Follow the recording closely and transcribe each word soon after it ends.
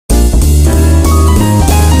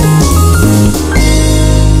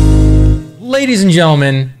ladies and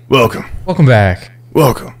gentlemen, welcome back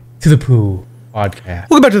to the Poo podcast.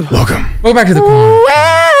 Welcome back to the pond. Welcome back to the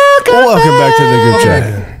group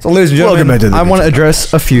chat. So, ladies and gentlemen, I want to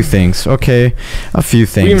address a few things. Okay, a few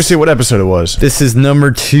things. We didn't even see what episode it was. This is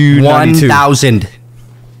number 292.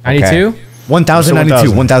 1092.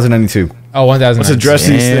 1092. 1092. Oh, 1000. Let's address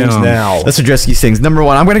these things now. Let's address these things. Number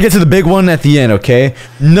one, I'm going to get to the big one at the end, okay?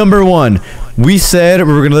 Number one, we said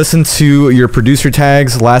we were going to listen to your producer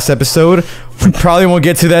tags last episode. We probably won't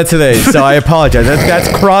get to that today, so I apologize. That's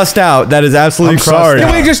crossed out. That is absolutely crossed out.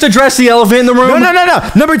 Can we just address the elephant in the room?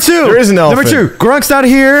 No. Number two. There is an elephant. Number two, Grunk's not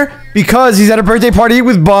here because he's at a birthday party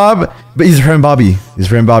with Bob, but he's friend Bobby.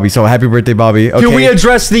 So happy birthday, Bobby. Okay. Can we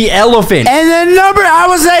address the elephant? And then I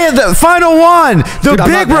was saying the final one, the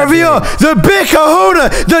big reveal, the big kahuna,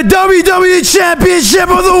 the WWE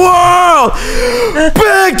Championship of the world.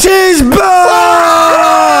 BigT's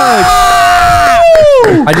back.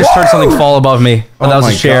 I just heard something fall above me. Oh, that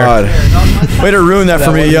was a chair. God. Way to ruin that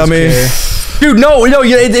for me, Yummy. Dude, no,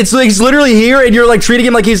 it's literally here, and you're like treating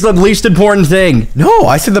him like he's the least important thing. No,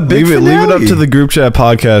 I said the big finale. Leave it up to the group chat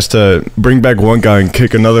podcast to bring back one guy and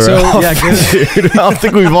kick another off. Yeah, dude, I don't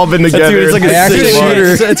think we've all been together. Dude, it's like a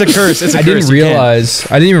shooter. It's a curse. I didn't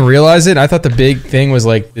even realize it. I thought the big thing was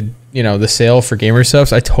like the sale for gamer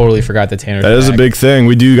subs. I totally forgot the Tanner. That is a big thing.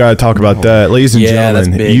 We do gotta talk about that, ladies and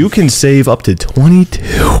gentlemen. You can save up to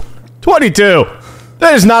 22. 22.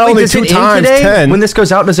 That is not only 2 times 10. When this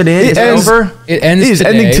goes out, does it end? Is it over? It ends. It is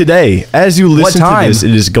ending today. As you listen to this,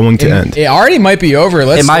 it is going to end. It already might be over.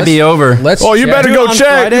 It might be over. Oh, you better go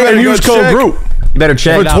check. You better use code group. You better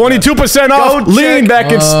check. For 22% off, lean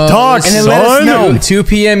back and talk, and then son. let us know. 2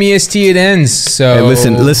 p.m. EST it ends. So hey,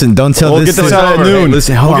 listen. Don't tell this. We'll get this out at noon.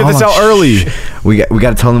 Listen, we'll get this out early. We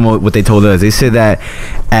got to tell them what they told us. They said that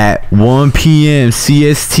at 1 p.m.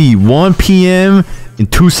 CST, 1 p.m.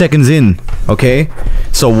 and 2 seconds in. Okay,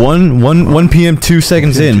 so 1 p.m. 2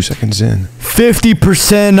 seconds in. 2 seconds in.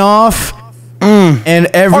 50% off, and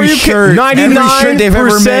every shirt they've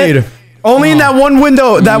ever made. Only in that one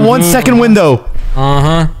window, that 1 second window.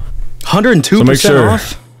 102%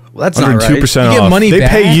 off. Well, that's not right. 102% off. You get money they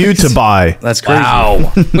back? pay you to buy. That's crazy.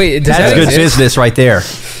 Wow. Wait, that's good business right there.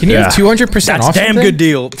 Can you have 200% off? That's a damn good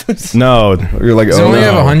deal. No, you're like, oh, only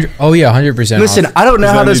have 100. Oh yeah, 100%. Listen, I don't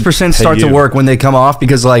know how those percents start to work when they come off,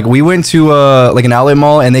 because like we went to like an outlet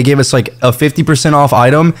mall and they gave us like a 50% off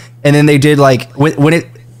item, and then they did like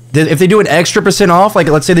if they do an extra % off, like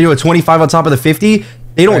let's say they do a 25 on top of the 50.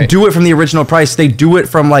 They don't do it from the original price. They do it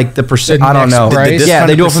from like the percent. I don't know. Yeah,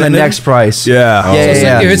 they do it from the next price. Yeah.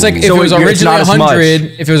 If it was originally 100,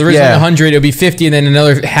 if it was originally 100, it would be 50, and then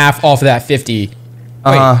another half off of that 50.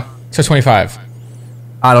 So 25.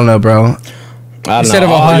 I don't know, bro. Instead of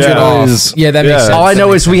 100 off. Yeah, that makes sense. All I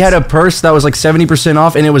know is we had a purse that was like 70%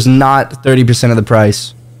 off, and it was not 30% of the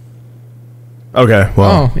price. Okay.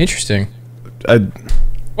 Well. Oh, interesting.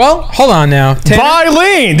 Well, hold on now. Buy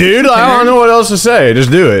lean, dude. I don't know what else to say. Just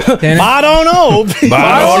do it. I don't know. You need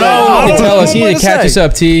to tell us. You need to catch us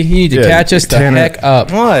up, T. You need to catch us the heck up.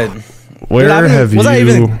 What? Where have you... Was I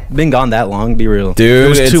even been gone that long? Be real. Dude, it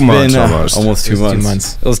was 2 months almost. Almost 2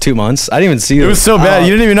 months. It was 2 months. I didn't even see it. It was so bad.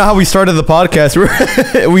 You didn't even know how we started the podcast.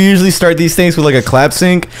 We usually start these things with like a clap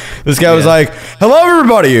sync. This guy was like, hello,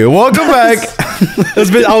 everybody. Welcome back.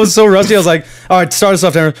 I was so rusty. I was like, all right, start us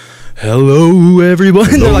off, Tanner. Hello, everyone.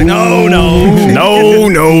 They're like, no,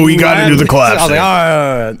 we got to do the clap. I was like,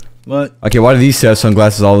 all right. What? Okay, why do these have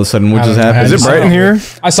sunglasses all of a sudden? What just happened? Is it bright in here?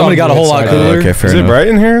 Somebody got a whole lot cooler. Okay, fair enough. Is it bright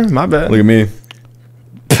in here? My bad. Look at me.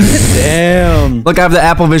 Damn. Look, I have the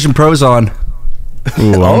Apple Vision Pros on.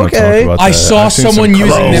 Ooh, okay. I saw someone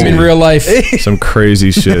using them in real life. Some crazy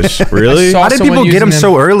shit. Really? How did people get them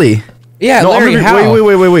so early? Yeah, Larry, how?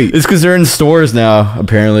 Wait. It's because they're in stores now,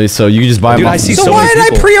 apparently, so you can just buy them. I see so why did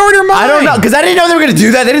I pre-order mine? I don't know, because I didn't know they were going to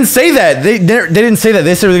do that. They didn't say that. They didn't say that.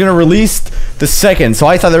 They said they were going to release the second, so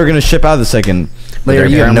I thought they were going to ship out the second.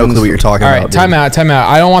 Larry, you have no clue what you're talking about. All right, time out.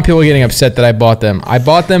 I don't want people getting upset that I bought them. I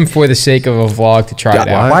bought them for the sake of a vlog to try it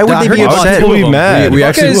out. Why would they be upset? People be mad. We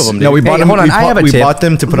actually bought them. Hold on, I have a tip. We bought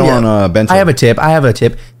them to put on a bento. I have a tip.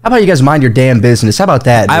 How about you guys mind your damn business? How about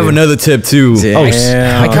that, dude? I have another tip too.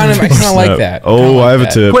 I kind of like that. Oh, I have a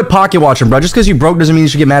tip. Quit pocket watching, bro. Just because you broke doesn't mean you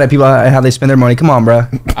should get mad at people how they spend their money. Come on, bro.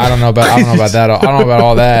 I don't know about that. I don't know about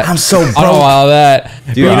all that. I'm so broke. I don't know about all that.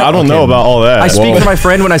 Dude, I don't know about all that. I speak for my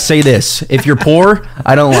friend when I say this. If you're poor,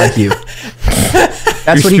 I don't like you.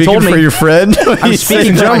 That's what he told me. For your friend? I'm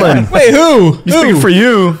speaking for my... Wait, who? He's speaking for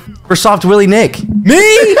you. For Soft Willie Nick. Me?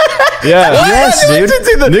 Yeah. Yes, dude.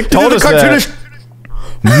 Nick told us that.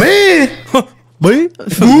 Me?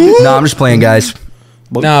 Nah, I'm just playing, guys.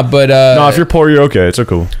 Nah, but no, if you're poor, you're okay. It's so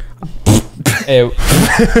cool. Hey,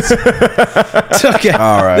 It's okay.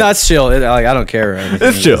 All right. No, it's chill. Like, I don't care. Or anything.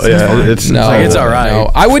 It's chill. Yeah, it's no, like, it's all right. No.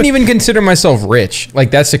 I wouldn't even consider myself rich.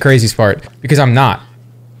 Like, that's the craziest part because I'm not.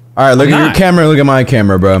 All right, look I'm at your not. camera. Look at my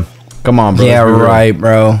camera, bro. Come on, bro. Yeah, right,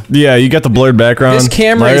 bro. Yeah, you got the blurred background. This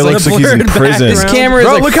camera Larry is looks like he's in blurred prison. This camera is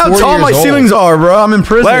Bro, like look how 40 tall my years old. ceilings are, bro. I'm in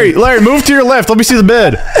prison. Larry, move to your left. Let me see the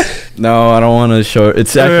bed. No, I don't want to show it.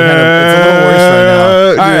 It's actually kind of, it's a little worse right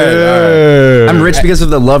now. All right. I'm rich because of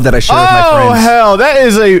the love that I share with my Oh friends. hell,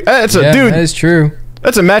 that's a Yeah, dude. that is true.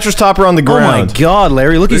 That's a mattress topper on the Oh my ground. God,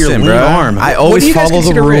 Larry! Look at your Listen, lean bro. arm. I What do always you guys follow the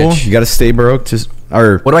consider rule. rich? You got to stay broke to,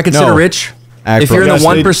 or What do I consider no, rich? act If broke. you're in You the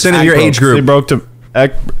gotta 1% of stay your broke. age group. Stay broke to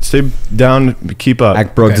stay down, keep up.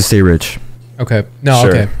 Act broke Okay. to stay rich. Okay. No. Sure.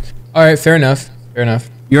 Okay. All right. Fair enough. Fair enough.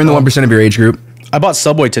 You're in the 1% of your age group. I bought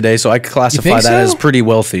Subway today, so I could classify think that so? as pretty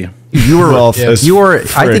wealthy. You were Wealth as you were. I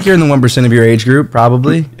frick. think you're in the 1% of your age group,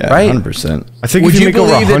 probably. Yeah, right? 100%. I think Would if you you make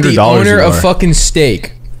over believe that the $100, owner you of are. fucking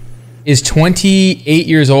steak is 28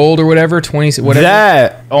 years old or whatever, 20, whatever?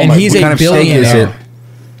 That? Oh and my! he's What a kind of steak is billionaire. it?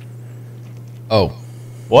 Oh,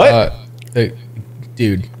 What?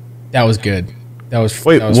 dude, that was good. That was.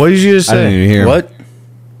 Wait, that was, what did you just I didn't say? even hear. What?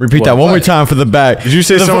 Repeat that one more time for the back. Did you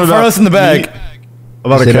say something for about us in the back? meat?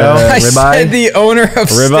 About a Is it, cow? I ribeye? said the owner of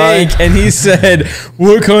Ribeye? steak, and he said,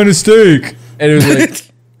 "What kind of steak?" And it was like.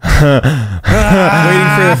 Waiting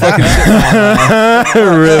for the fucking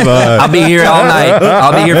Ribeye. I'll be here all night.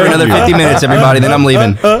 I'll be here for another 50 minutes, everybody. Then I'm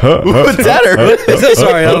leaving. What's that?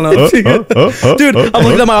 Sorry, I don't know. Dude, I'm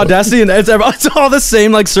looking at my Audacity and it's all the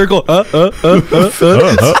same like circle. Oh,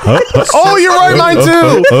 you're right, mine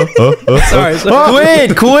too. Sorry.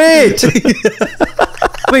 Quit!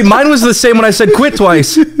 Wait, mine was the same when I said quit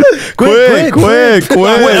twice. Quit. Wait, no, quit.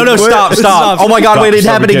 stop. Oh my God, wait, it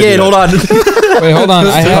Stop, happened you can't again. do Hold on. Wait, hold on.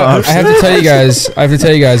 I have to tell you guys. I have to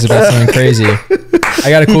tell you guys about something crazy. I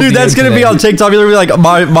got a cool. Dude, that's video gonna be today. on TikTok. You're gonna be like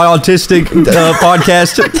my autistic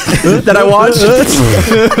podcast that I watch.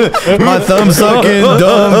 My thumb sucking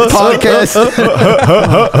dumb podcast.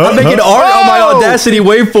 I'm making art on my Audacity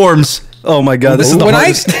waveforms. Oh my God, this is the when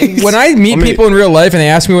hardest thing. when I meet people in real life and they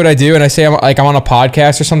ask me what I do and I say I'm on a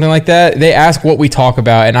podcast or something like that, they ask what we talk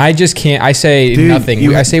about and I just can't. I say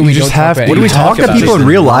nothing. I say we don't talk about. What do we talk to people in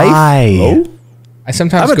real life? Oh, I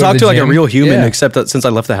sometimes I haven't go talked to to like a gym. real human Yeah. except that since I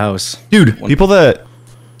left the house. Dude, people that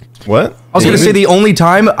what? I was gonna say the only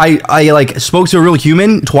time I like spoke to a real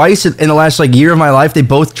human twice in the last like year of my life, they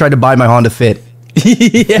both tried to buy my Honda Fit.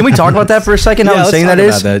 Can we talk about that for a second? How Yeah, let's insane talk that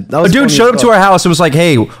is? about that. That A was dude funny showed as up to fuck. our house and was like,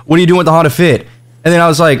 "Hey, what are you doing with the Honda Fit?" And then I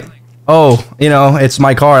was like, "Oh, it's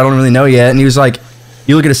my car. I don't really know yet." And he was like,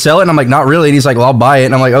 "You looking to sell it?" And I'm like, "Not really." And he's like, "Well, I'll buy it."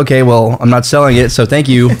 And I'm like, "Okay, well, I'm not selling it, so thank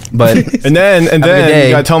you." But And then good day.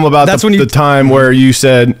 you gotta tell him about That's the, when you- the time where you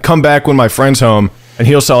said, "Come back when my friend's home." And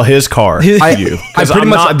he'll sell his car to you. I Because pretty I'm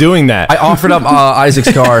much- not doing that. I offered up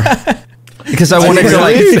Isaac's car because I wanted to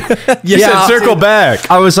like. You said circle back.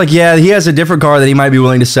 I was like, "Yeah, he has a different car that he might be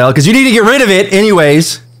willing to sell because you need to get rid of it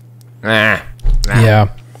anyways." Nah. Yeah.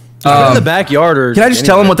 in the backyard or Can I just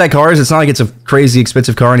tell him what that car is? It's not like it's a crazy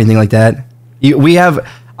expensive car or anything like that. We have.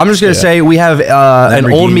 I'm just gonna say we have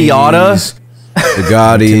an old Miata. The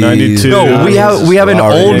Gaudis. 92. No, we have an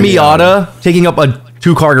old Miata taking up a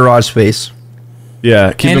 2-car garage space.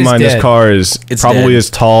 Yeah, keep And in it's mind dead. this car is It's probably dead. as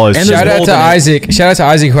tall as And Shout there's out mold to in it. Isaac. Shout out to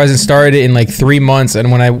Isaac who hasn't started it in like 3 months.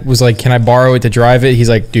 And when I was like, "Can I borrow it to drive it?" He's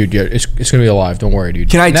like, "Dude, yeah, it's gonna be alive. Don't worry, dude."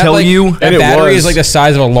 Can I And that, tell like, you- that And it battery was- is like the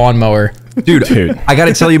size of a lawnmower. Dude, I got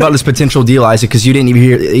to tell you about this potential deal, Isaac, because you didn't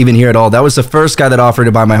even hear it all. That was the first guy that offered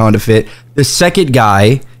to buy my Honda Fit. The second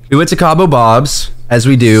guy, we went to Cabo Bob's, as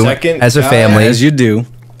we do, Second as a guy. family. as you do.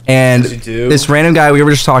 And As you do. this random guy, we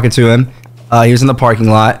were just talking to him. He was in the parking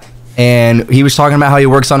lot, and he was talking about how he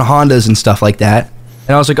works on Hondas and stuff like that.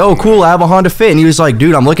 And I was like, "Oh, cool, I have a Honda Fit." And he was like,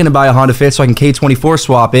 "Dude, I'm looking to buy a Honda Fit so I can K24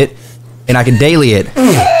 swap it, and I can daily it."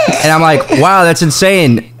 And I'm like, "Wow, that's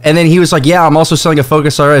insane." And then he was like, "Yeah, I'm also selling a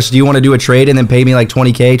Focus RS. Do you want to do a trade and then pay me like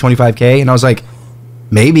 20K, 25K?" And I was like,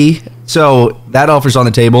 "Maybe." So that offer's on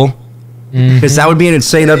the table. Because that would be an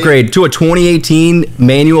insane upgrade to a 2018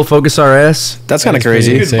 manual Focus RS. That's kind of is pretty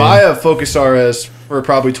crazy. insane. a Focus RS for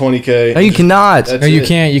probably 20K. No, you cannot. That's No, you it.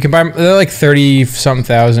 can't. You can buy. They're like 30-something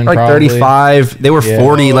thousand. Like probably. 35. They were Yeah.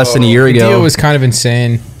 40 less than a year The ago. deal was kind of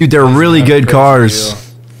insane. Dude, they're really good cars.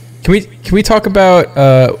 Can we talk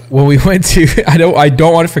about when we went to? I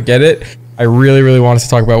don't want to forget it. I really want us to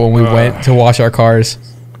talk about when we went to wash our cars.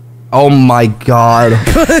 Oh my god.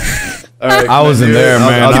 All right, I wasn't there,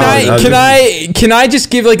 man. Can I just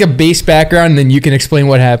give like a base background and then you can explain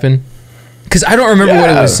what happened? Because I don't remember what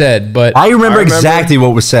it was said, but I remember remember- exactly what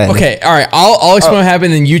was said. okay, all right. I'll explain what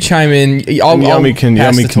happened, and you chime in. I'll Yumi can-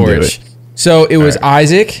 pass Yumi the can do torch. it. So it was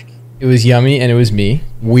Isaac, it was Yummy, and it was me.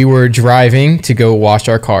 We were driving to go wash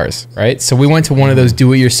our cars, right? So we went to one of those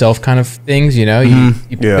do-it-yourself kind of things, you know? You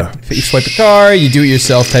swipe the car, you do it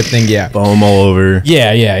yourself type thing, yeah. Foam all over.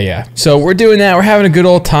 Yeah. So we're doing that. We're having a good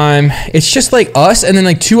old time. It's just like us and then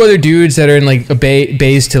like two other dudes that are in like a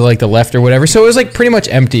bays to like the left or whatever. So it was like pretty much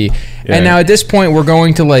empty. Yeah. And now at this point, we're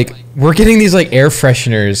getting these like air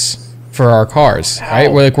fresheners for our cars,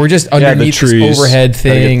 right? We're just underneath this overhead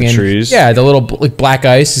thing, and the little like black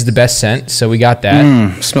ice is the best scent, so we got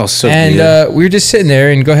that. Smells so good. And we were just sitting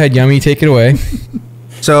there, and go ahead, Yummy, take it away.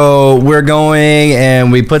 So we're going,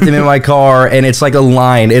 and we put them in my car, and it's like a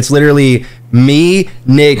line. It's literally me,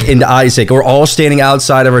 Nick, and Isaac. We're all standing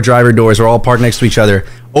outside of our driver doors. We're all parked next to each other.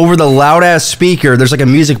 Over the loud ass speaker, there's like a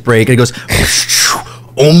music break, and it goes,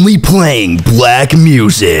 only playing black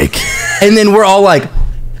music. And then we're all like,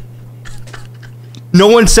 no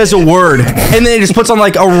one says a word, and then it just puts on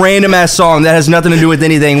like a random ass song that has nothing to do with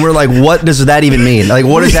anything. We're like, what does that even mean? Like,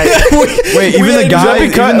 what is that? Wait, even the guys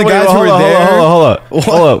who were there.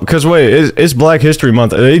 Hold up, because it's Black History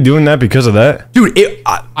Month. Are they doing that because of that, dude?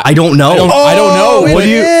 I don't know. I don't know.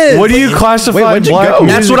 What do you classify black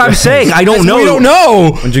music? That's what I'm saying. I don't know. We don't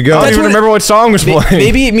know. When'd you go? I don't even remember what song was playing.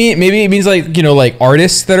 Maybe it means like, you know, like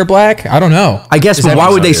artists that are black. I don't don't know. I guess, but why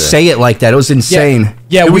would they say it like that? It was insane.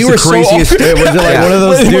 Yeah, we were the craziest. Was it like one of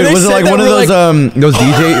those? Dude, was it like one of those those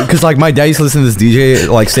DJ? Because like my dad used to listen to this DJ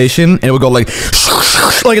like station, and it would go like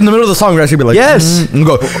in the middle of the song, we'd actually be like, yes, and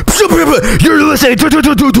go, you're listening to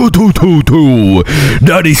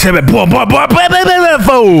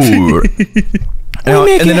 97.4.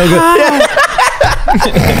 And then it'll go.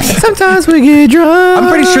 Sometimes we get drunk. I'm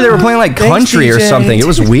pretty sure they were playing like country or something. It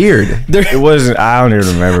was weird. It wasn't. I don't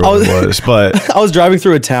even remember what it was. But I was driving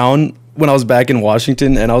through a town when I was back in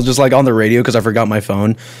Washington, and I was just like on the radio because I forgot my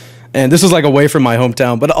phone. And this was like away from my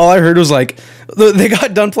hometown, but all I heard was like they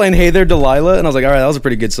got done playing "Hey There, Delilah," and I was like, "All right, that was a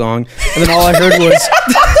pretty good song." And then all I heard was.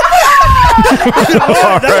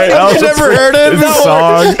 I've never heard it.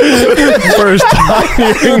 Song. First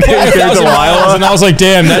time hearing "Hey There, Delilah," and I was like,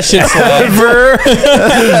 "Damn, that shit's ever."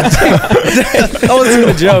 That wasn't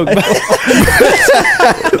a joke.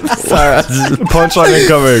 Sorry, punchline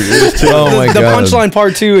incoming. Oh my god. The punchline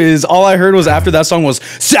part 2 is all I heard was after that song was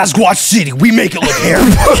Sasquatch City. We make it look hairy.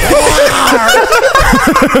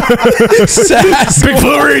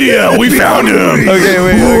 Bigfoot Radio. We found him. Okay,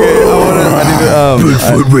 wait. I need to.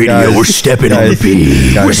 Bigfoot Radio. We're stepping on the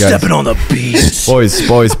beat. We're stepping on the beat.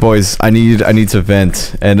 Boys. I need to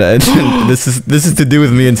vent, and this is to do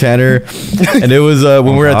with me and Tanner, and it was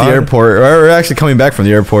when we were at the airport. Or we're actually coming back from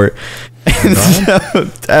the airport. And so,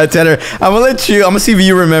 Tanner, I'm gonna see if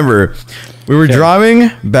you remember. We were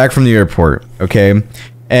driving back from the airport, okay?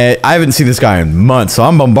 And I haven't seen this guy in months, so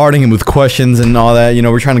I'm bombarding him with questions and all that. You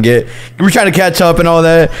know, we're trying to catch up and all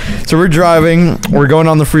that. So we're driving, we're going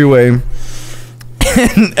on the freeway,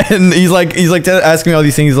 and he's like asking me all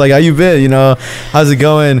these things. He's like, "How you been? You know, how's it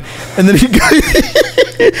going?" And then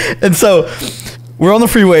and so we're on the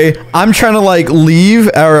freeway. I'm trying to like leave,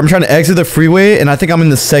 or I'm trying to exit the freeway, and I think I'm in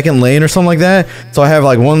the second lane or something like that. So I have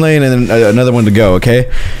like one lane and then another one to go. Okay,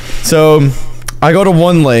 so I go to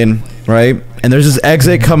one lane, right? And there's this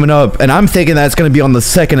exit coming up, and I'm thinking that's gonna be on the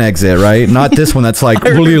second exit, right? Not this one that's like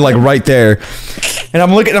really like right there. And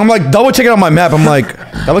I'm like double checking on my map. I'm like,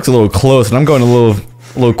 that looks a little close, and I'm going a little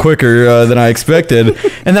quicker than I expected.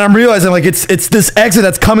 And then I'm realizing like it's this exit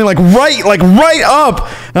that's coming like right up.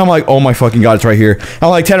 And I'm like, oh my fucking god, it's right here.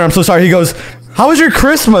 I'm like, Tanner, I'm so sorry. He goes, "How was your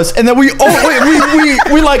Christmas?" And then we like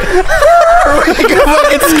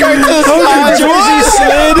fucking skirt to the side. Jersey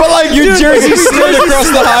slid, but like your jersey slid across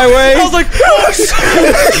the highway. I was like,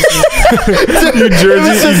 your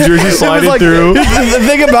jersey sliding through. The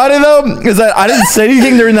thing about it though is that I didn't say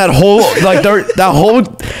anything during that whole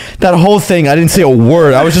that whole thing. I didn't say a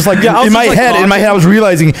word. I was just like, in my head, I was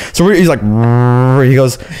realizing. So he's like, he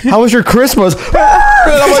goes, "How was your Christmas?" And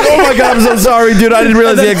I'm like, "Oh my god, I'm so sorry, dude. I didn't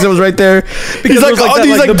realize the exit was right there." Because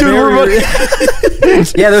he's like, "Dude,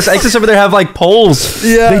 yeah, those exits over there have like poles."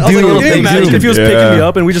 Yeah, they do. Imagine if he was picking me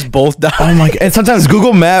up and we just both died. Oh my god! And sometimes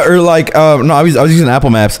Google Map or like no, I was using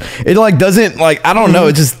Apple Maps. It like doesn't like I don't know.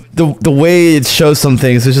 It just the way it shows some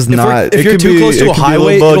things. It's just not. If you're too close to a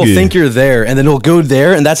highway, it'll think you're there, and then it'll go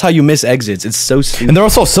there, and that's how you miss exits. It's so stupid. And they're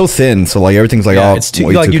also so thin, so like everything's like it's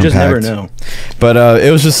too like you just never know. But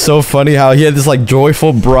it was just so funny how he had this like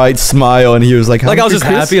joyful, bright smile, and he was like, I was just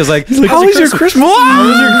happy. I was like, "How was your Christmas? How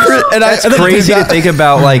was your Christmas?" And that's crazy to think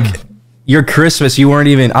about, like. your Christmas, you weren't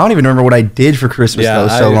even. I don't even remember what I did for Christmas. That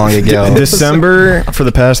was so long ago. December for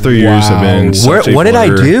the past 3 years have been. What did I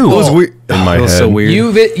do? It was weird. In my head. So weird.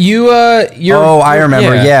 I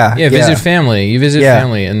remember. Yeah. Visit family. You visit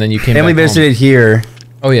family, and then you came. Family back visited home. here.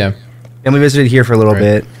 Oh yeah. Family visited here for a little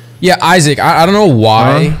bit. Yeah, Isaac. I don't know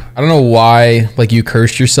why. I don't know why. Like you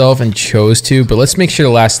cursed yourself and chose to, but let's make sure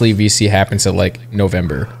the last League VC happens at like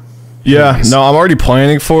November. Yeah, no, I'm already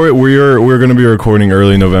planning for it. We're going to be recording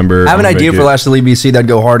early November. I have an idea for Last to Leave BC that'd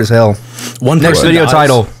go hard as hell. Next video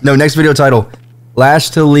title. No, next video title.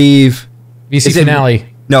 Last to Leave VC finale.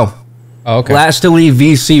 No. Oh, okay. Last to Leave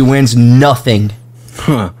VC wins nothing.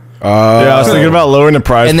 Yeah, I was thinking about lowering the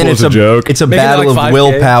prize and then pool it's as a joke. It's a battle of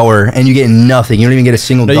willpower, and you get nothing. You don't even get a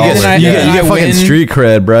single dollar. You get fucking street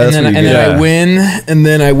cred, bro. And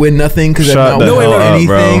then I win nothing because I'm not winning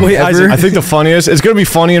anything. Wait, I think the funniest, it's going to be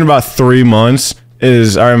funny in about 3 months,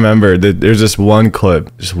 is I remember that there's this one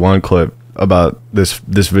clip about this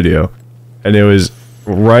video, and it was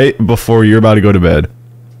right before you're about to go to bed,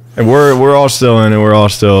 and we're all still in it,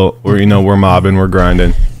 we're mobbing, we're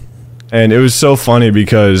grinding. And it was so funny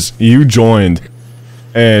because you joined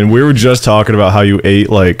and we were just talking about how you ate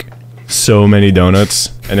like so many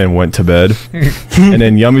donuts and then went to bed. And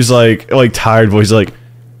then Yummy's like tired voice, like,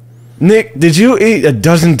 Nick, did you eat a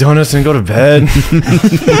dozen donuts and go to bed?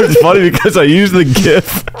 It's funny because I used the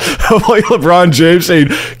gif of like LeBron James saying,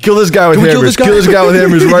 kill this guy with hammers, kill this guy with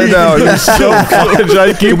hammers right now. And it's so funny.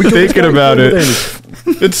 I keep thinking about it.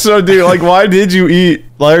 It's so, dude, like, why did you eat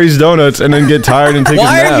Larry's donuts and then get tired and take a nap?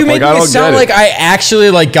 Why are you making it sound like I actually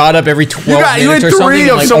like got up every 12 minutes or something? You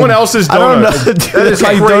had 3 of someone else's donuts. That is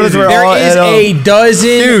crazy. There is a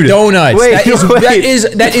dozen donuts.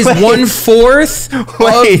 That is 1/4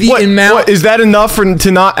 of the amount. What, is that enough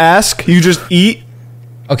to not ask? You just eat?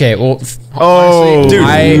 Okay, well, honestly, dude.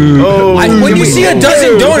 When you see a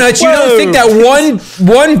dozen donuts, you don't think that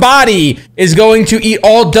one body is going to eat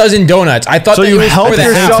all dozen donuts. I thought so that you it was helped for the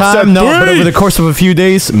yourself. No, but over the course of a few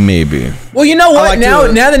days, maybe. Well, you know what? Now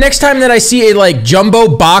the next time that I see a like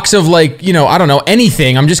jumbo box of like, you know, I don't know,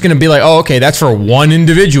 anything, I'm just gonna be like, oh, okay, that's for one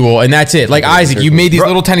individual, and that's it. Like Isaac, you made these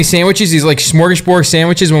little tiny sandwiches, these like smorgasbord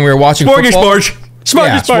sandwiches when we were watching football.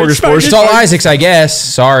 Smorgasbord. It's all Isaac's, I guess.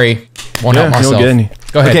 Sorry, won't help myself.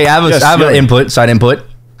 Go ahead. Okay, I have an side input.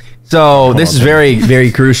 So this is very,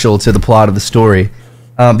 very crucial to the plot of the story.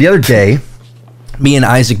 The other day, me and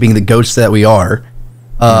Isaac, being the ghosts that we are,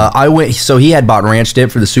 I went. So he had bought ranch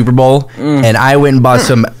dip for the Super Bowl, and I went and bought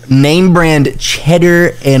some name brand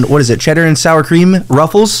cheddar and cheddar and sour cream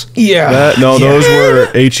Ruffles. Yeah. Those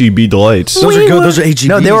were HEB Delights. Those are good. Those are HEBs.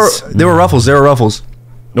 No, they were Ruffles. They were Ruffles.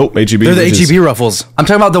 Nope, HEB. They're the HEB Ruffles. I'm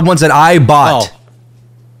talking about the ones that I bought. Oh.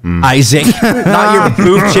 Isaac, not your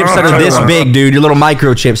booth chips that are this big, dude. Your little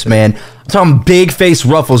micro chips, man. I'm talking big face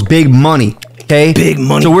Ruffles, big money. Okay, big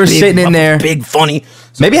money. So we're sitting in there, big funny.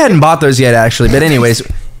 Maybe I hadn't bought those yet, actually. But anyways,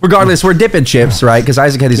 regardless, we're dipping chips, right? Because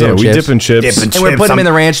Isaac had these little chips. Dipping chips, and we're putting them in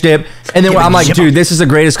the ranch dip. And then I'm like, dude, this is the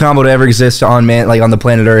greatest combo to ever exist on on the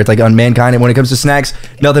planet Earth, like on mankind. And when it comes to snacks,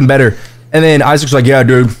 nothing better. And then Isaac's like, yeah,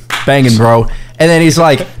 dude, banging, bro. And then he's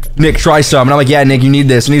like, Nick, try some. And I'm like, yeah, Nick, you need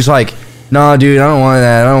this. And he's like, no, dude, I don't want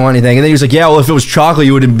that. I don't want anything. And then he was like, yeah, well, if it was chocolate,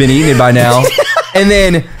 you would have been eating it by now. and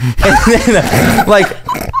then, like,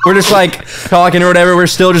 we're just, like, talking or whatever. We're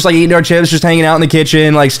still just, like, eating our chips, just hanging out in the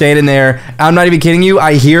kitchen, like, standing there. I'm not even kidding you.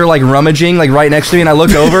 I hear, like, rummaging, like, right next to me, and I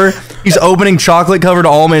look over. He's opening chochocolate-covered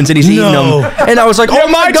almonds, and he's eating them. And I was like, oh,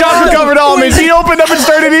 my God. Chocolate-covered almonds. He opened up and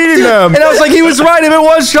started eating them. And I was like, he was right. If it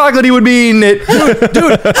was chocolate, he would be eating it.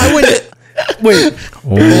 Dude, I wouldn't... Wait.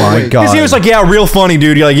 Oh my God. Because he was like, yeah, real funny,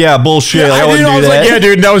 dude. You're like, yeah, bullshit. Like, I wouldn't do that. Like, yeah,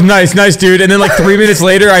 dude, that was nice, dude. And then like 3 minutes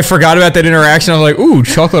later, I forgot about that interaction. I was like, ooh,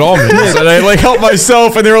 chocolate almonds. And I like helped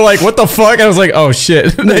myself, and they were like, what the fuck? And I was like, oh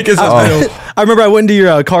shit. I remember I went into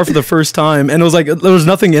your car for the first time, and it was like there was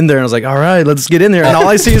nothing in there. And I was like, all right, let's get in there. And all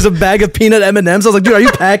I see is a bag of peanut M&Ms. I was like, dude, are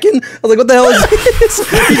you packing? I was like, what the hell is this?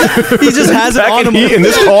 He just has it on him in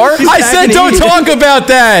this car. I said, don't talk about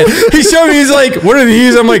that. He showed me. He's like, what are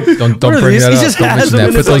these? I'm like, don't bring that up. He just has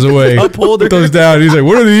them. Put those away. Put those down. He's like,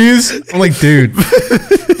 what are these? I'm like, dude.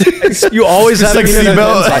 You always have like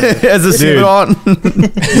seatbelt as a seatbelt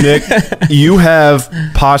on. Nick, you have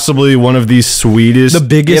possibly one of the sweetest, the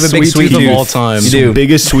biggest sweet tooth of all all time. You do.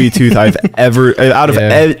 Biggest sweet tooth I've ever out of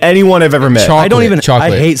anyone I've ever met. I don't even.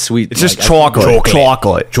 Chocolate. I hate sweet. It's just chocolate.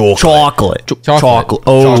 Chocolate.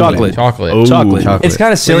 It's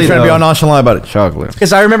kind of silly. You're trying to be all though. nonchalant about it. Chocolate.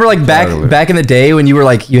 Because I remember like back in the day when you were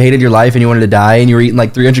like you hated your life and you wanted to die and you were eating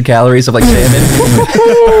like 300 calories of like salmon.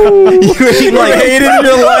 You were eating like hated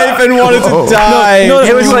your life and wanted to die. No,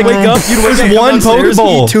 it was you'd like wake up. You'd wake up one downstairs,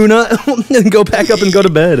 Pokeball. eat tuna, and go back up and go to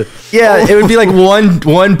bed. Yeah, it would be like one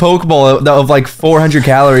Pokeball of like 400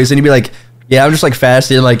 calories, and you'd be like, "Yeah, I'm just like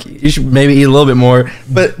fasting. Like you should maybe eat a little bit more."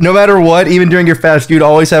 But no matter what, even during your fast, you'd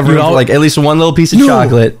always have room for like at least one little piece of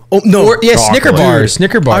chocolate. Oh no! Snicker bars.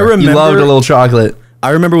 Snicker bar. I remember. You loved a little chocolate. I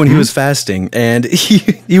remember when he was fasting, and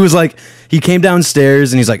he was like, he came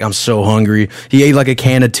downstairs and he's like, I'm so hungry. He ate like a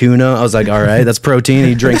can of tuna. I was like, all right, that's protein.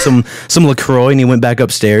 He drank some LaCroix and he went back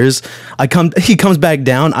upstairs. He comes back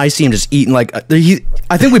down. I see him just eating like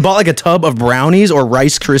I think we bought like a tub of brownies or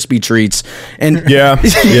Rice Krispie treats, and he ate an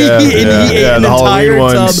the entire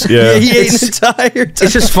Halloween tub. ones. Yeah, he ate an entire tub.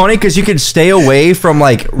 It's just funny because you could stay away from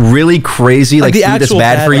like really crazy like the food that's actual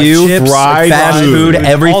bad for you, chips, fried fast food, all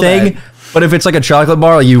everything. that. But if it's like a chocolate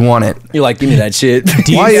bar, like, you want it. You're like, give me that shit.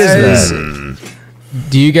 Why is that?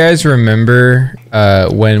 Do you guys remember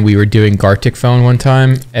when we were doing Gartic Phone one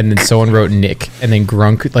time, and then someone wrote Nick, and then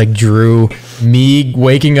Grunk like drew me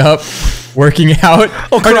waking up, working out,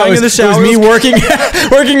 crying in the shower. It was me working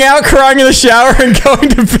out, crying in the shower, and going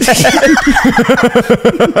to bed.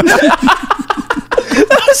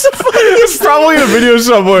 It's probably in a video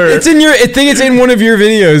somewhere. It's in your. I think it's in one of your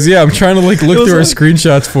videos. Yeah, I'm trying to like look through our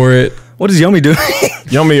screenshots for it. What is Yummy doing?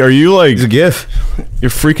 Yummy, are you like It's a GIF.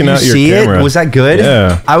 you're freaking out your See camera? it? Was that good?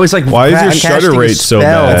 Yeah. I was like, Why is your I'm shutter casting a rate so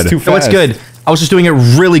spell. bad? It's too No, it's fast. good. I was just doing it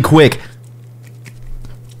really quick.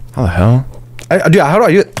 How the hell? Dude, how do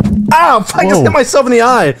I do it? Ow! I just hit myself in the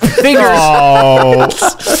eye.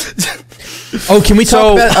 Oh, can we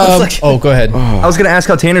talk about? Go ahead. I was gonna ask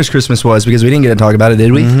how Tanner's Christmas was because we didn't get to talk about it,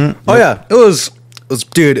 did we? Oh yeah, it was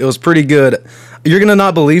pretty good. You're gonna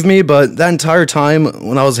not believe me, but that entire time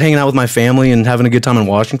when I was hanging out with my family and having a good time in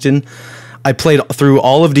Washington, I played through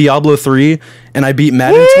all of Diablo 3 and I beat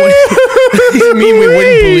Madden 20. You mean we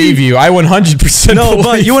wouldn't believe you? I 100% No, but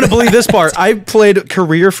believe you wouldn't believe this part. I played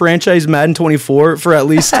career franchise Madden 24 for at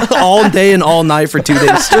least all day and all night for 2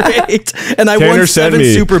 days straight, and I Tanner won sent 7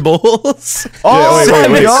 me. Super Bowls. Oh, wait, I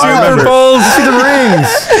remember. See the rings.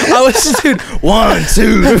 I was, dude, 1,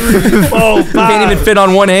 2, 3, 4, 5. Can't even fit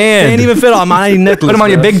on one hand. Can't even fit on my necklace. Put them on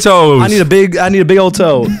your bro. big toes. I need a big old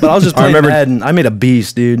toe. But I was just playing Madden. I made a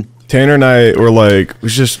beast, dude. Tanner and I were like, we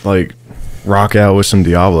should just like rock out with some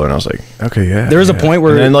Diablo, and I was like, okay, yeah. There was a point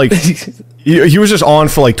where, and then like he was just on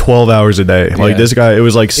for like 12 hours a day. Like this guy, it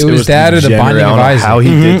was like It was that or the degenerate. Binding I of don't know Isaac. how he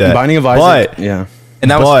did that. Binding of Isaac. But Yeah.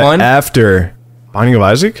 and that was fun. After Binding of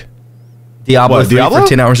Isaac, Diablo What, 3 Diablo? for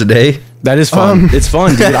 10 hours a day. That is fun. It's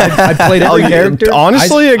fun, dude. I played every character.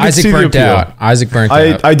 honestly, I could Isaac see the burnt appeal. out. Isaac burnt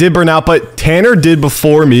out. I did burn out, but Tanner did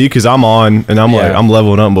before me because I'm on and I'm like Yeah. I'm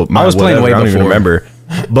leveling up. But I was playing way I don't even before. remember.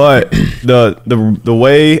 But the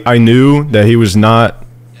way I knew that he was not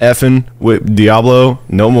effing with Diablo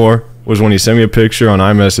no more was when he sent me a picture on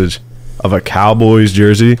iMessage of a Cowboys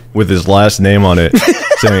jersey with his last name on it,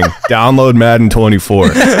 saying "Download Madden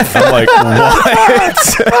 24." I'm like, what?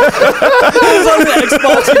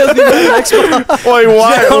 Xbox. He doesn't even have an Xbox. Wait,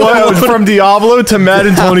 why? From Diablo to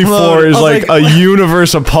Madden 24 is like a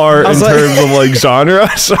universe apart in terms of like genre.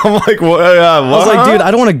 So I'm like, what? I was like, dude,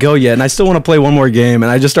 I don't want to go yet, and I still want to play one more game.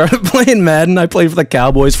 And I just started playing Madden. I played for the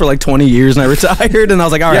Cowboys for like 20 years, and I retired. And I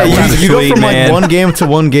was like, all right, You go from like one game to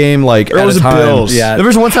one game, like It at was a the time. Bills. Yeah. There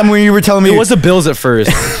was one time when you were telling me it was the Bills at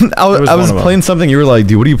first. I was one of them. playing something. You were like,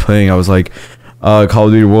 dude, what are you playing? I was like, Call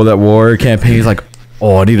of Duty World at War campaign. He's like,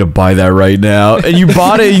 oh, I need to buy that right now. And you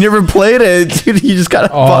bought it. You never played it, dude. You just got to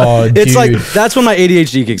buy it. It's like that's when my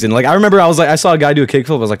ADHD kicks in. Like I remember, I saw a guy do a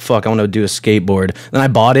kickflip. I was like, "Fuck, I want to do a skateboard." Then I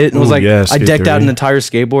bought it and was Ooh, like, yeah, I decked out skateboarding. an entire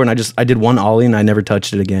skateboard and I did one ollie and I never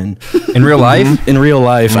touched it again. In real life? In real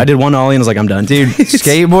life, I did one ollie and I was like, I'm done, Dude,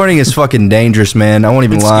 skateboarding is fucking dangerous, man. I won't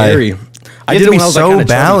even It's lie. scary. I have did to it when be I was so like,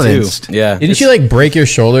 kinda chubby, too. balanced. Yeah. Didn't you like break your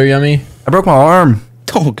shoulder, Yummy? I broke my arm.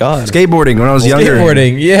 Oh God. Skateboarding when I was younger.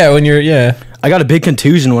 Skateboarding. Yeah, when you're I got a big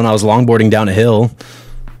contusion when I was longboarding down a hill.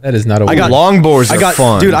 That is not a. I got longboards I are got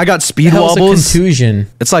fun. dude. I got speed hell's a wobbles. contusion.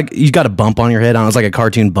 It's like you got a bump on your head. It's like a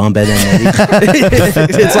cartoon bump at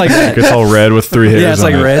It's like It's all red with 3 hairs. yeah, it's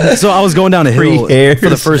on like it. red. So I was going down a hill hairs. for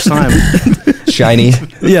the first time. Shiny.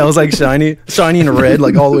 Yeah, it was like shiny and red,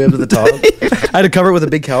 like all the way up to the top. I had to cover it with a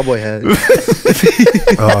big cowboy hat.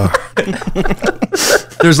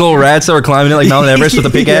 There's little rats that were climbing it like Mount Everest with a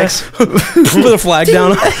pickaxe. Put a flag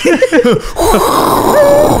down. I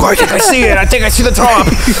think I see it. I think I see the top.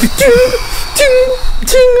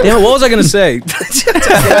 Yeah, what was I gonna say?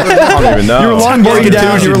 I don't even know. You were longboarding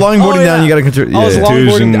down. You were longboarding down. You got to control. I was Yeah.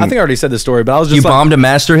 longboarding. I think I already said this story, but I was just You like, bombed a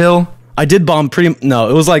master hill. I did bomb pretty. No,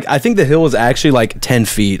 it was like I think the hill was actually like 10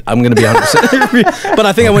 feet. I'm gonna be 100%. But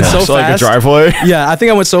I think I went so It's like a fast. driveway. Yeah, I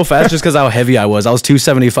think I went so fast just because how heavy I was. I was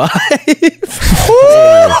 275.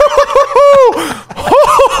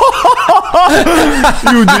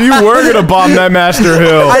 You were gonna bomb that master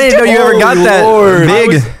hill. I didn't know you ever got that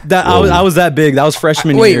big. I was that big. That was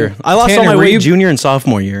freshman Wait, year. I lost Tanner, all my were weight you- junior and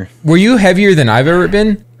sophomore year. Were you heavier than I've ever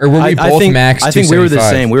been, or were we both max? I think we were the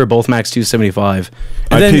 275? same. We were both max 275.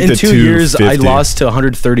 And I then peaked in at 2 years, I 250. lost to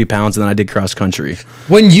 130 pounds, and then I did cross country.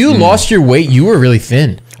 When you lost your weight, you were really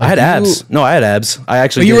thin. I had abs. No, I had abs. I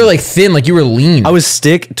actually. But you did. were like thin, like you were lean. I was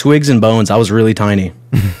stick, twigs, and bones. I was really tiny.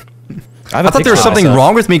 I thought there was something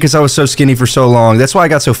wrong with me because I was so skinny for so long. That's why I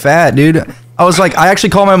got so fat, dude. I was like, I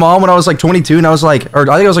actually called my mom when I was like 22, and I was like, or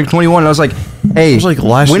I think I was like 21, and I was like, hey, was like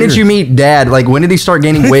last when did year. you meet Dad? Like, when did he start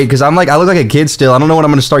gaining weight? Because I'm like, I look like a kid still. I don't know when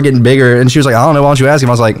I'm gonna start getting bigger. And she was like, I don't know. Why don't you ask him?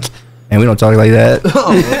 I was like, man, we don't talk like that.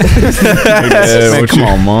 Yeah, Man, what come you-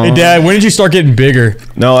 on, mom. Hey, Dad, when did you start getting bigger?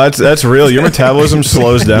 No, that's real. Your metabolism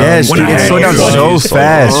slows down. Yes, dude, it slowed down so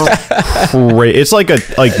fast. Great. It's like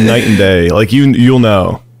night and day. Like you'll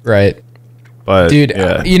know. Right. But Dude,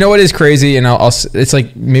 yeah. you know what is crazy? And it's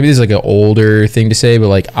like, maybe this is like an older thing to say, but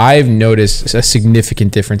like I've noticed a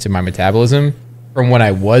significant difference in my metabolism from when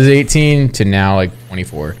I was 18 to now like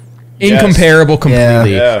 24. Incomparable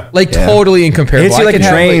completely. Yeah. Like Yeah. totally incomparable. It's I like a could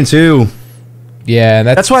have, train too. yeah,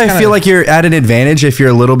 That's why I feel like you're at an advantage if you're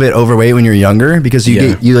a little bit overweight when you're younger, because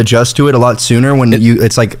you adjust to it a lot sooner when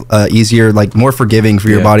it's like easier, like more forgiving for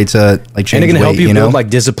your body to like change And it can weight, help you you know? build like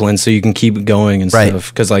discipline so you can keep going and Right.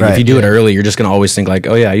 stuff. Because like Right. if you do it early, you're just gonna always think like,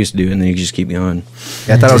 oh yeah, I used to do it, and then you just keep going.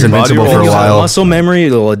 Yeah, I thought I was Your body invincible will for a always have while. Muscle memory,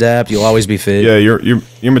 it'll adapt. You'll always be fit. Yeah, your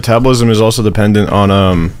metabolism is also dependent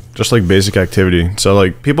on just like basic activity. So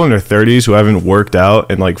like people in their 30s who haven't worked out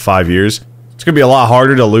in like 5 years, it's gonna be a lot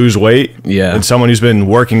harder to lose weight than someone who's been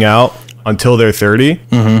working out until they're 30.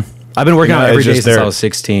 I've been working You know, out every it's day just since there. I was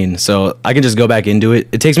 16, so I can just go back into it.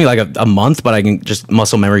 It takes me like a month, but I can just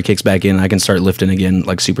muscle memory kicks back in. And I can start lifting again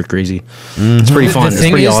like super crazy. It's pretty fun. The It's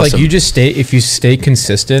thing pretty is, awesome. like, if you stay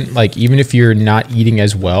consistent, like even if you're not eating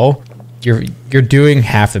as well, you're doing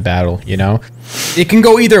half the battle. You know, it can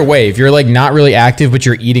go either way. If you're like not really active but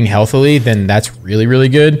you're eating healthily, then that's really really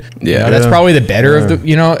good. You know, that's probably the better of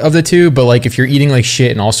the two. But like if you're eating like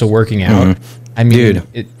shit and also working out, I mean,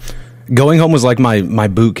 Dude. Going home was like my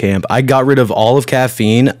boot camp. I got rid of all of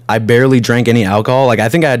caffeine. I barely drank any alcohol. Like I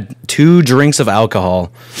think I had 2 drinks of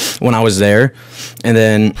alcohol when I was there. And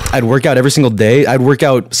then I'd work out every single day. I'd work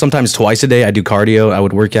out sometimes twice a day. I'd do cardio. I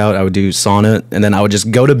would work out. I would do sauna. And then I would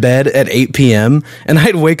just go to bed at 8 p.m. And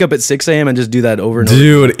I'd wake up at 6 a.m. and just do that over and over.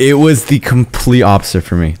 Dude, it was the complete opposite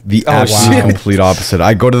for me. The absolute complete opposite.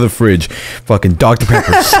 I go to the fridge, fucking Dr.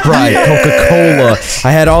 Pepper, Sprite, Coca-Cola.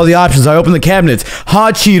 I had all the options. I opened the cabinets,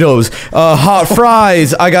 hot Cheetos, hot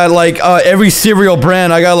fries. I got like every cereal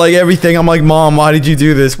brand. I got like everything. I'm like, Mom, why did you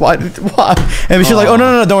do this? Why? And she's like, oh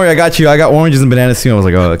no, don't worry, I got you. I got oranges and bananas too. I was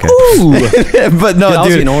like, oh okay. But no, Dude, I was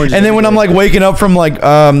dude. eating oranges And then every when I'm day. like waking up from like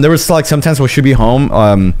there was like sometimes we should be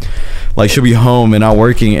home she'll be home and not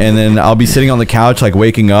working, and then I'll be sitting on the couch like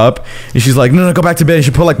waking up, and she's like, no, go back to bed. And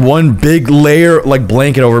she put like one big layer like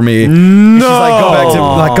blanket over me. No, she's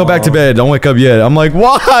like, go back to bed. Don't wake up yet. I'm like,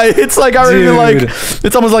 why? It's like already like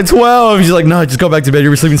it's almost like 12. She's like, no, just go back to bed. You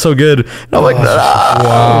were sleeping so good. And I'm like,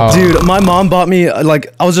 wow. Dude, my mom bought me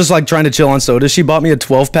like I was just like trying to chill on soda. She bought me a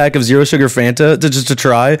 12-pack of zero sugar Fanta to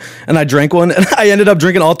try, and I drank one, and I ended up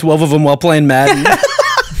drinking all 12 of them while playing Madden.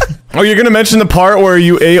 Oh, you're gonna mention the part where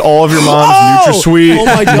you ate all of your mom's NutraSweet Oh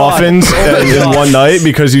my God. muffins Oh my in God. one night,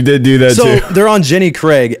 because you did do that So too. they're on Jenny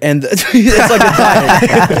Craig, and it's like a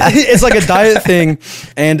diet. It's like a diet thing,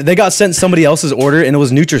 and they got sent somebody else's order, and it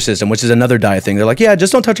was Nutrisystem, which is another diet thing. They're like, yeah,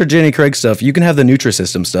 just don't touch our Jenny Craig stuff. You can have the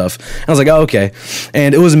Nutrisystem stuff. And I was like, oh, okay.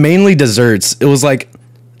 And it was mainly desserts. It was like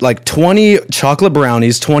 20 chocolate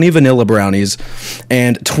brownies, 20 vanilla brownies,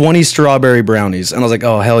 and 20 strawberry brownies. And I was like,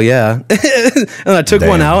 oh, hell yeah. And I took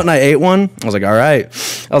one out and I ate one. I was like, all right.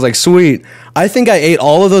 I was like, sweet. I think I ate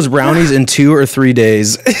all of those brownies in 2 or 3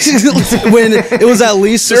 days. When it was at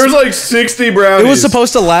least... There's like 60 brownies. It was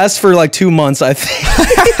supposed to last for like 2 months, I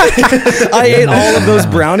think. I ate all of those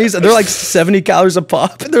brownies. They're like 70 calories a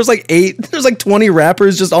pop. There's like 20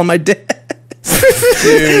 wrappers just on my desk.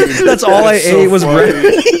 Dude, That's all I ate was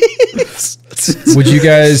breakfast. Would you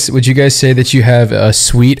guys say that you have a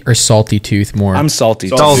sweet or salty tooth more? I'm salty.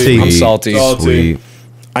 Salty. I'm salty. Sweet.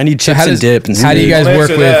 I need chips and dip. And how do you guys Don't work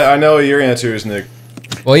answer with? that. I know what your answer is, Nick.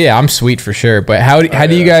 Well, yeah, I'm sweet for sure. But how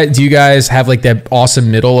do you guys have like that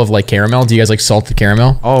awesome middle of like caramel? Do you guys like salted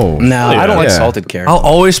caramel? Oh. No, I don't like Yeah. salted caramel. I'll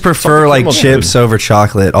always prefer like caramel's chips over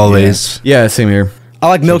chocolate. Always. Yeah, same here. I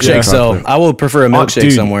like milkshakes though. I will prefer a milkshake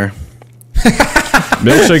dude. somewhere.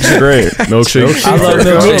 Milkshakes are great. Milkshakes. I love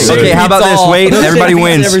milkshakes. Okay, how about this? Wait, everybody Milkshake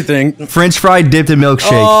wins. beats everything. French fry dipped in milkshake.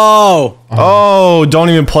 Oh, Oh, don't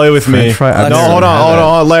even play with me. French fry- I've No, never hold had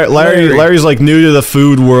on. Larry's like new to the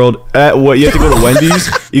food world. At what you have to go to Wendy's.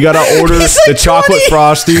 You gotta order the chocolate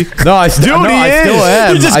frosty. No, I still Dude, he I still is.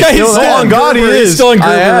 am. He just I got still his am. on God, he He's is. still in Gerber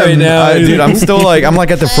I am right now. dude. I'm still like I'm like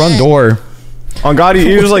at the front door. On God,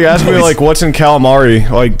 he was like asking me like what's in calamari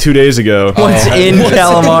like 2 days ago. What's in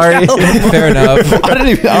calamari? Fair enough. I don't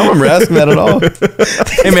remember asking that at all.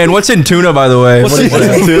 Hey man, what's in tuna by the way? What's in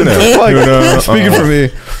tuna? Tuna. Speaking for me.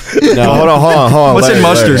 No, hold on. What's in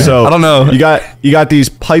mustard? So I don't know. You got these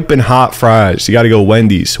piping hot fries. You got to go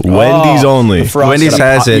Wendy's. Wendy's only. Wendy's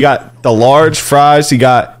has You it. got the large fries. You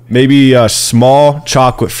got maybe a small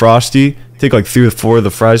chocolate frosty. Take like 3 or 4 of the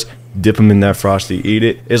fries, dip them in that frosty, eat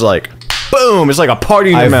it. It's like, boom! It's like a party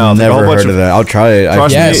in your I've mouth. never Like a whole bunch heard of that. I'll try it.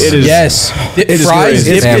 Trust me, Yes, it is. yes. is Fries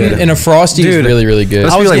great. dipped It's in a frosty is really, really good.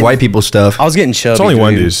 Must be like white people stuff. I was getting chubby. It's only dude.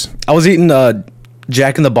 Wendy's. I was eating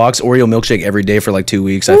Jack in the Box Oreo milkshake every day for like 2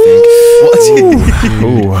 weeks, I think.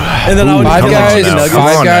 And then I would Five Come on Guys, now. Come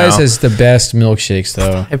Five on Guys now. has the best milkshakes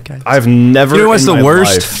though. I've never. You know what's in the my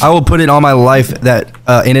worst? life I will put it on my life that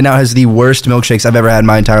In-N-Out has the worst milkshakes I've ever had in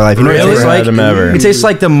my entire life. You know what it Really? tastes like? Had them ever. It tastes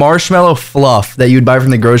like the marshmallow fluff that you'd buy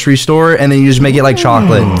from the grocery store, and then you just make it like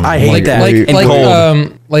chocolate. I hate Like that. and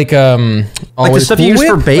cold. like Like the stuff you use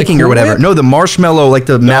for baking or whatever. No, the marshmallow, like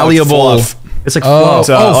the malleable. fluff. It's like Oh,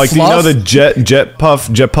 fluff. like, do you know fluff? the jet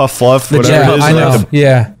puff fluff? Whatever Yeah, it is. I know. Like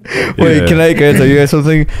Yeah. Wait, Yeah. can I tell you guys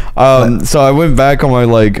something? So I went back on my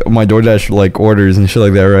my DoorDash like orders and shit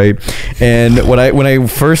like that, right? And when I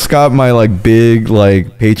first got my like big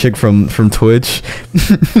like paycheck from Twitch,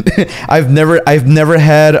 I've never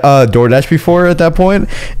had DoorDash before at that point,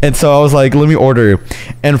 and so I was like, let me order,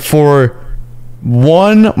 and for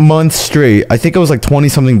 1 month straight, I think it was like 20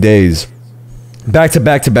 something days. Back to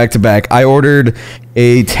back. I ordered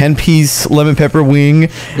a 10-piece lemon pepper wing.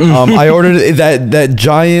 I ordered that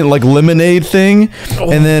giant like lemonade thing,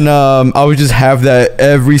 and then I would just have that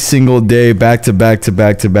every single day, back to back. Oh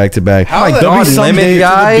my There'll God, be some lemon days-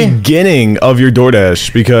 guy. beginning of your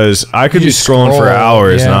DoorDash, because I could be just scrolling for scroll,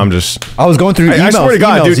 hours and yeah. I'm just. I was going through emails. I swear to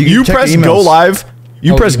God, emails. dude, can you check press emails. go live.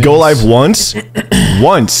 You Oh, press go emails. live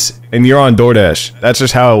once, and you're on DoorDash. That's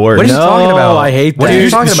just how it works. What are you talking about? I hate What that. are you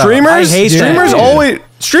talking about? Streamers, I hate streamers that.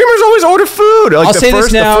 always order food. Like I'll say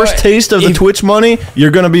this now, the first taste of the if- Twitch money, you're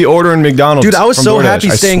gonna be ordering McDonald's. Dude, I was from so DoorDash. happy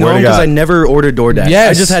I staying swear to home because God. I never ordered DoorDash.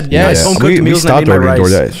 Yes, I just had yes. nice home cooked We meals and I stopped made my ordering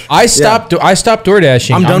rice. DoorDash. I stopped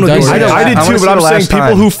DoorDashing. I'm done with with DoorDash. it. I did I wanna too, see but I'm the saying last people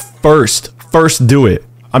time. who first do it.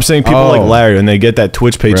 I'm saying people Oh. like Larry, and they get that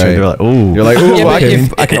Twitch paycheck. Right. They're like, ooh, You're like, ooh, Yeah,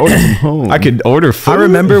 but I can order from home. I could order food. I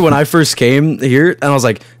remember when I first came here and I was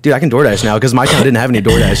like, dude, I can DoorDash now because my town didn't have any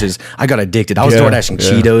DoorDashes. I got addicted. I was Yeah, DoorDashing yeah.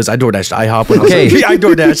 Cheetos. I DoorDashed IHOP when I was Okay. like, I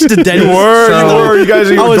DoorDashed to Denny's. You guys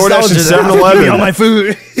are I was DoorDashing just 7-Eleven. on my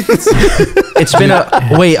food. It's been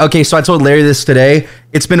okay, so I told Larry this today.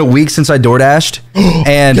 It's been a week since I DoorDashed.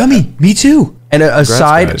 And Yummy. Me too. And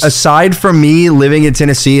guys. aside from me living in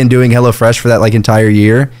Tennessee and doing HelloFresh for that like entire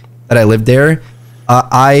year that I lived there,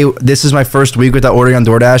 this is my first week without ordering on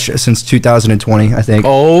DoorDash since 2020, I think.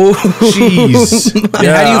 Oh, Jeez. And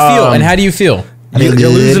how do you feel? And how do you feel? you're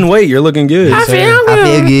losing weight. You're looking good. I feel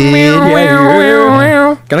good.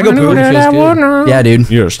 Can I go poop? Yeah, dude.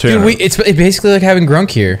 Yours too. Dude, it's basically like having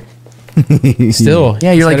Grunk here. Still.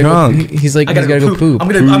 Yeah, you're He's like gotta Grunk. He's like, he's gotta go poop. I'm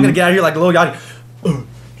gonna get out of here like Lil Yachty.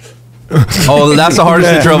 Oh, that's the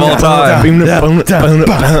hardest intro of all time.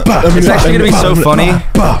 It's actually gonna be so funny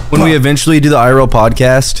when we eventually do the IRL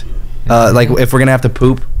podcast. Like if we're gonna have to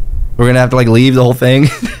poop, we're gonna have to like leave the whole thing.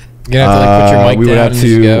 You're gonna have to like put your mic we would down have and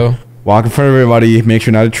just to go. walk in front of everybody, make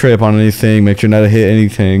sure not to trip on anything, make sure not to hit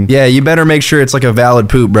anything. Yeah, you better make sure it's like a valid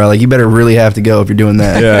poop, bro. Like you better really have to go if you're doing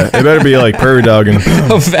that. Yeah, it better be like prairie dogging. A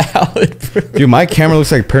valid. Dude, my camera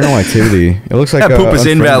looks like paranormal activity. It looks like That poop is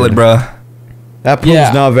unfriended. invalid, bro. That poop's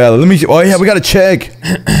Yeah. not valid. Let me. Oh yeah, we gotta check.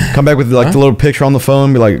 Come back with like the little picture on the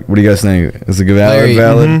phone. Be like, what do you guys think? Is it valid? Larry,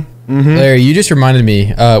 Valid? Larry, you just reminded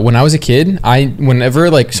me. When I was a kid,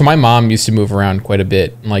 so my mom used to move around quite a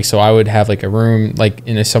bit. Like, so I would have like a room like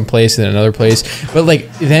in some place and another place. But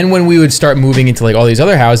like then when we would start moving into like all these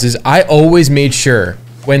other houses, I always made sure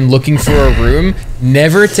when looking for a room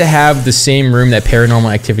never to have the same room that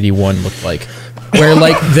Paranormal Activity 1 looked like. Where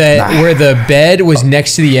like where the bed was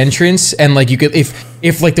next to the entrance, and like you could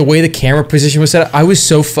if like the way the camera position was set up, I was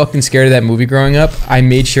so fucking scared of that movie growing up. I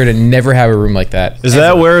made sure to never have a room like that. Is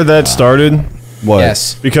that where that started? What?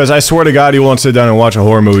 Yes. Because I swear to God, you won't sit down and watch a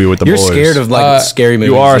horror movie with the boys. You're scared of like scary movies.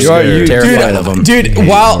 You are scared. You're terrified of them. Dude,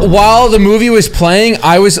 while the movie was playing,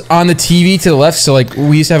 I was on the TV to the left. So like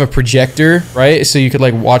we used to have a projector, right? So you could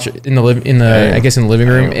like watch it in the living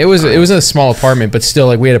room. It was a small apartment, but still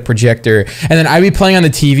like we had a projector. And then I'd be playing on the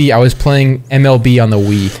TV. I was playing MLB on the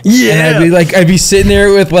Wii. Yeah. And I'd be sitting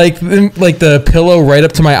there with like the pillow right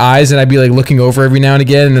up to my eyes, and I'd be like looking over every now and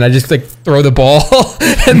again, and then I just like throw the ball,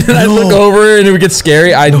 and then I'd look over and it would get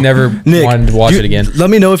scary. I never wanted to watch it again. Let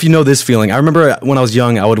me know if you know this feeling. I remember when I was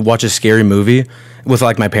young, I would watch a scary movie with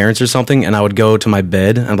like my parents or something, and I would go to my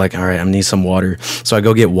bed. I'm like, all right, I need some water. So I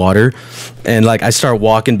go get water, and like I start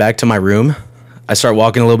walking back to my room. I start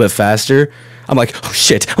walking a little bit faster. I'm like, oh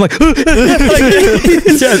shit. I'm like, and I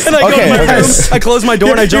go to my room. I close my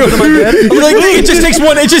door and I jump into my bed. I'm like, it just takes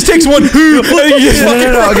one. It just takes one. No.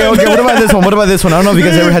 Okay. What about this one? I don't know if you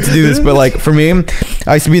guys ever had to do this, but like for me,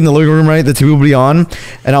 I used to be in the living room, right? The TV would be on,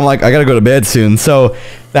 and I'm like, I gotta go to bed soon. So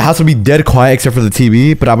the house would be dead quiet except for the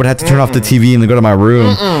TV, but I would have to turn off the TV and then go to my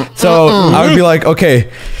room. So I would be like, okay,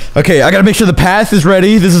 I gotta make sure the path is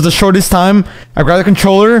ready. This is the shortest time. I grab the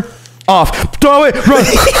controller. Off. Throw it. Run.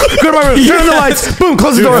 Go to my room. Turn on the lights. Boom.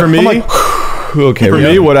 Close the door. For me, I'm like, okay. For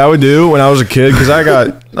me, what I would do when I was a kid, because I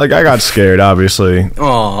got scared, obviously.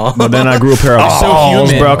 Aww. But then I grew a pair of So balls,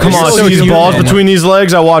 human. bro. Come You're on, so see these human. balls between these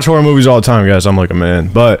legs. I watch horror movies all the time, guys. I'm like a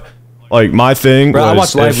man. But like my thing, Bro, I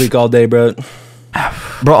was watch Live Leak all day, bro.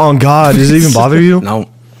 Bro, on God, does it even bother you? No.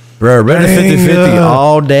 bro, better 50-50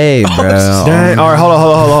 all day, bro. Dang. All right,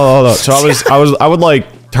 hold on. So I would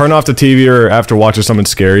like turn off the TV or after watching something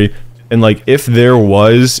scary, and like if there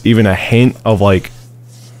was even a hint of like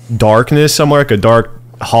darkness somewhere, like a dark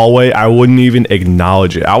hallway, I wouldn't even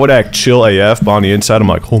acknowledge it. I would act chill AF, but on the inside, I'm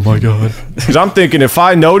like, oh my God, because I'm thinking if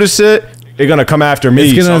I notice it, they're gonna come after me.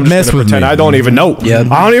 It's gonna so I'm just mess gonna with pretend me. I don't even know. Yeah.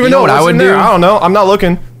 I don't even know what I what's would in there. do? I don't know. I'm not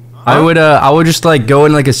looking. I would just like go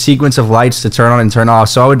in like a sequence of lights to turn on and turn off.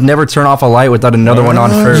 So I would never turn off a light without another one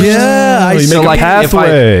on first. Yeah, you So make like a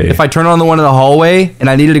pathway. if I turn on the one in the hallway and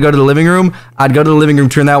I needed to go to the living room, I'd go to the living room,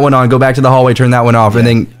 turn that one on, go back to the hallway, turn that one off, and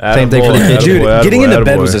then same thing for the Attaboy, kitchen. Dude, Attaboy, getting into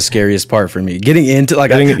bed attaboy. was the scariest part for me. Getting into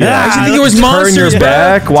like, I actually think it was Turn monsters, your bro.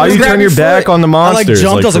 back. Why you Grab turn your your back foot. on the I, like, monsters?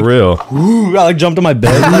 jumped, I was for like, real. Ooh, I like jumped in my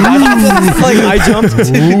bed. I jumped.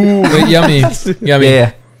 Wait, yummy.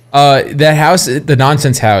 Yeah. That house, the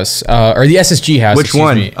nonsense house, or the SSG house. Which excuse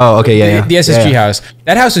one? me. Oh, okay, yeah. The SSG Yeah. house.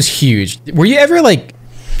 That house was huge. Were you ever like?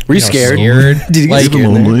 Were you scared? Did you get like, scared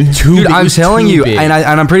in there? Dude, I'm telling you, and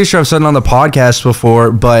I'm pretty sure I've said it on the podcast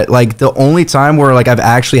before, but like the only time where like I've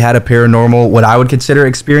actually had a paranormal, what I would consider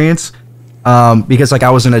experience, because like I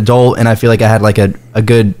was an adult and I feel like I had like a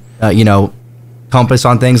good, compass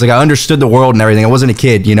on things. Like I understood the world and everything. I wasn't a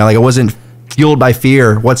kid, like I wasn't fueled by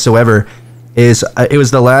fear whatsoever. It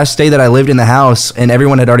was the last day that I lived in the house and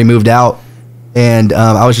everyone had already moved out, and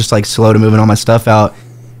I was just like slow to moving all my stuff out,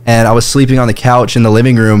 and I was sleeping on the couch in the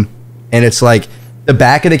living room, and it's like the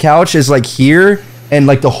back of the couch is like here, and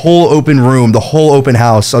like the whole open room, the whole open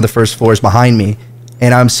house on the first floor is behind me,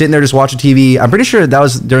 and I'm sitting there just watching TV. I'm pretty sure that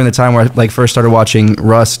was during the time where I like first started watching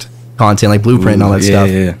Rust content, like Blueprint and all that stuff.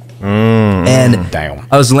 Yeah. And Damn.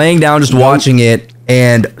 I was laying down just watching it,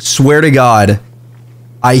 and swear to God,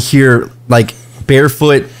 I hear like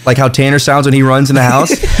barefoot, like how Tanner sounds when he runs in the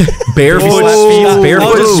house. barefoot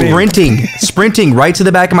sprinting right to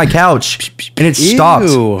the back of my couch, and it stopped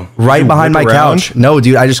Ew. right behind my whip around? couch. No,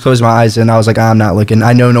 dude, I just closed my eyes and I was like, I'm not looking.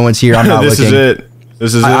 I know no one's here. I'm not This looking. is it.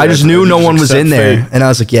 This is it. I just knew no one was in there, Fate. and I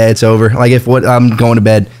was like, yeah, it's over. Like I'm going to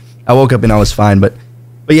bed. I woke up and I was fine, but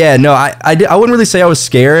yeah, no, I wouldn't really say I was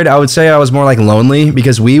scared. I would say I was more like lonely,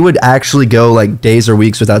 because we would actually go like days or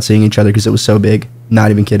weeks without seeing each other because it was so big. Not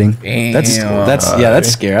even kidding. That's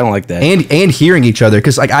scary. I don't like that. And hearing each other,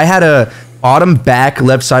 because like I had a bottom back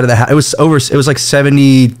left side of the house. It was like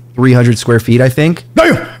 7,300 square feet, I think.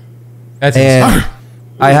 That's And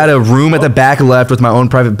I had a room at the back left with my own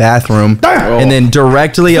private bathroom, and then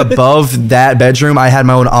directly above that bedroom, I had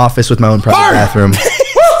my own office with my own private bathroom.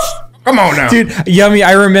 Come on now. Dude, yummy.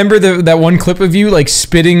 I remember that one clip of you like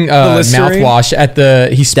spitting Listerine? mouthwash at the.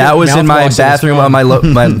 That was in my mouthwash at his bathroom phone.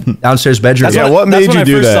 on my downstairs bedroom. Yeah, what That's made when you I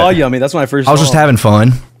do first that? saw Yummy. That's when I first. I was saw just him. having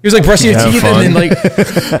fun. He was like brushing his Have teeth fun. and then like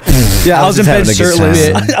Yeah, I was in bed just having a good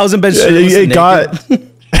shirtless. time. I was in bed shirtless. It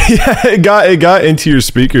and got it got into your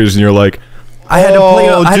speakers, and you're like, I had to play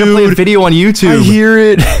a video on YouTube. I hear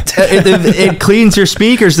it. It cleans your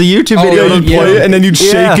speakers. The YouTube video. Yeah, you'd play it, and then you'd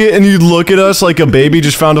Yeah. shake it, and you'd look at us like a baby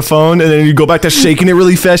just found a phone, and then you'd go back to shaking it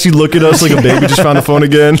really fast. You'd look at us like a baby just found a phone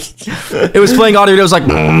again. It was playing audio. It was like,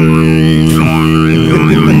 and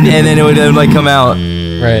then it would like come out.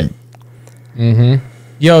 right.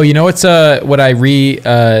 Yo, you know what's what I I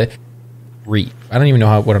don't even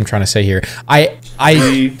know what I'm trying to say here. I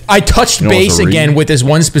touched base what's a again with this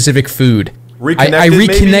one specific food. I Reconnected,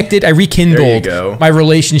 reconnected, I There you rekindled go. my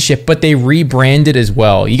relationship, but they rebranded as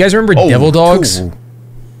well. You guys remember Devil Dogs? cool.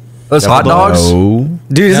 Those hot dogs. Oh.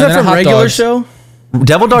 Dude, isn't No, that they're from hot regular dogs. show?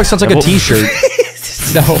 Devil dog sounds like a T-shirt.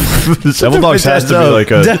 No. Devil Dogs has to be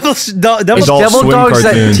like a Devil Adult Devil Swim dogs,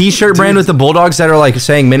 cartoon. that T-shirt brand with the bulldogs that are like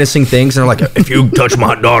saying menacing things, and they're like, "If you touch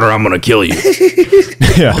my daughter, I'm gonna kill you."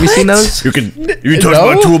 yeah. Have you seen those? You touch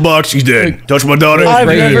No? my toolbox, he's dead. Touch my daughter. I've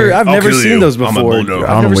never I'll never kill seen you. those I'm a before. bulldog.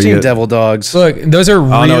 I've never what seen you- Devil Dogs. Look, those are don't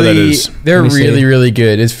know what that really, is. they're Let me see. really, really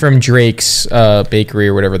good. It's from Drake's bakery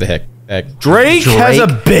or whatever the heck. Drake has a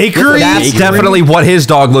bakery. That's definitely what his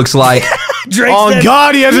dog looks like. Drake's Oh dead.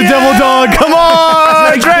 God, he has a devil dog. Come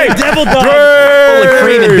on, Drake. Devil Dog. Full of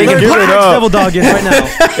cream and big and Give Put it Drake's up. Devil Dog in right now.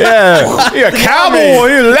 Yeah, he a cowboy.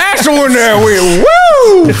 He lasso in there.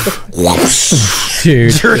 Woo!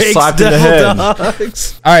 Dude. Drake's Slapped in the head. Devil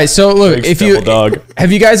Dogs. All right, so look, Drake's if you devil dog.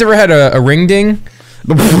 have you guys ever had a ring ding?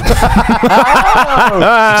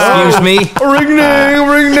 Excuse me. Ring ding,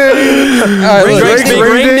 ring ding. Look,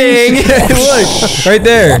 ring ding. look, right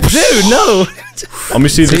there. Dude, no. Let me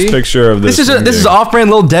see this picture of this. This is off-brand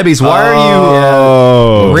Little Debbie's. Why are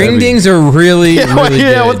Oh, Ring dings are really, really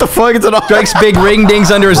yeah, good. what the fuck is it all? you Drake's big ring dings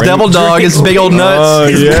under his devil dog? His big old Oh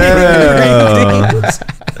nuts. yeah.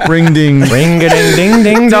 Ring ding. Ring a ding ding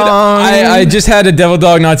ding dong. I just had a devil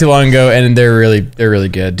dog not too long ago, and they're really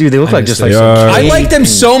good. Dude, they look like just like They some are. I like them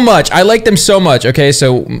so much. Okay,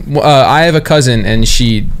 so I have a cousin, and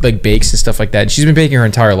she like bakes and stuff like that. She's been baking her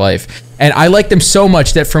entire life, and I like them so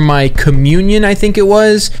much that for my communion, I think it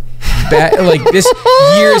was, like this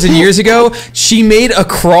years and years ago, she made a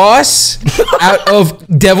cross out of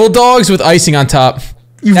devil dogs with icing on top.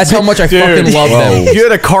 That's how much I fucking love them. You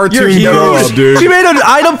had a cartoon grow up, dude. She made an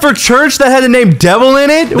item for church that had the name Devil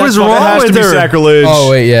in it. What is That wrong has to with be her? sacrilege.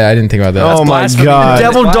 Oh wait, yeah, I didn't think about that. Oh my God.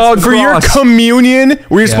 Devil dog For your cross. communion,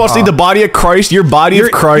 where you're supposed to eat the body of Christ, your body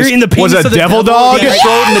of Christ you're eating the was penis a of the devil devil? dog. You're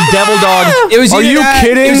throwing the devil dog. It was Are either you that,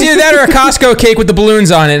 kidding? It was either that or a Costco cake with the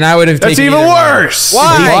balloons on it, and I would have That's taken even either one. worse.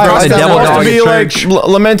 Why? Throwing the It's devil supposed dog to be at like church.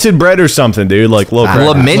 lamented bread or something, dude. Like low bread.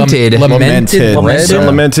 Lamented. Lamented bread? Some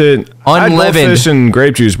lamented. I had Unleavened. goldfish and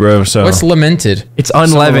grape juice, bro. So What's lamented? It's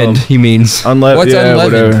unleavened, he means. What's yeah, unleavened?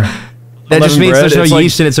 whatever. That just unleavened means bread, there's no it's like-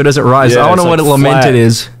 yeast in it, so it doesn't rise. Yeah, I don't know it's what like lamented flat.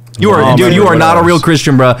 is. You are, Oh, dude, man, you are what not a else? real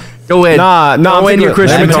Christian, bro. Go ahead. Nah, Go I'm in thinking your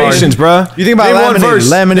Christian lamentations, card. bro. You think about Name one laminated- verse.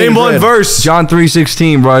 laminated Name one bread. verse. John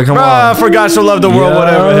 3:16, bro. Come Ah, on. for God so loved the world,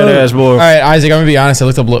 whatever. Head ass boy. All right, Isaac, I'm gonna be honest. I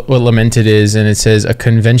looked up what lamented is, and it says a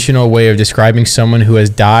conventional way of describing someone who has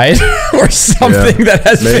died or something that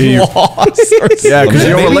has Maybe. been lost. Or Yeah, because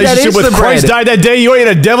your Maybe that relationship is with the Christ bread. died that day. You ate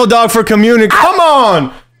a devil dog for communion. Come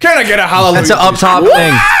on. Can I get a hallelujah? That's an up top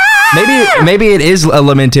thing. Maybe it is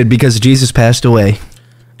lamented because Jesus passed away.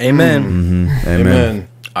 Amen. Amen.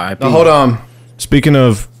 R.I.P. Now, hold on. Speaking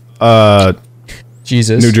of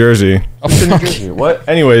Jesus. New Jersey. Oh, fuck. What?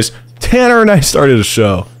 Anyways, Tanner and I started a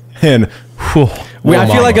show, and whew, Wait, Oh I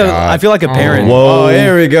feel my like God. I feel like a parent. whoa, Oh,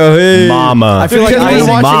 here we go. Hey. mama. I feel like Because you've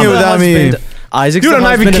been Isaac's watching it the without me. husband. Isaac's Dude, the I'm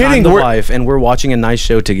not even husband and I'm kidding. the We're- wife, and we're watching a nice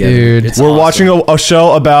show together. Dude. It's We're awesome. watching a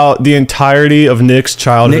show about the entirety of Nick's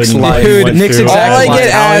childhood. Nick's and what life. he Dude, went Nick's through exact as life. an All I get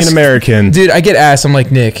Italian asked- American. Dude, I get asked. I'm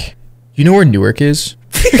like, Nick, you know where Newark is?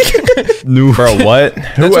 Bro, what?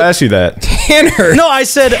 Who asked you that? Tanner. No, I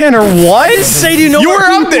said. Tanner, what? I didn't say, do you know? You where,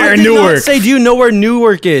 were up there I in did not Newark. Say, do you know where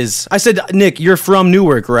Newark is? I said, Nick, you're from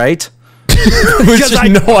Newark, right? Which I-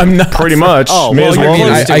 no, I'm not. Pretty much. Oh, May well, as you're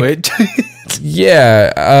well. close I- to it.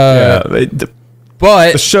 Yeah. Yeah, the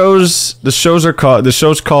But show's called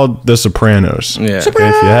The Sopranos. Yeah. Okay, if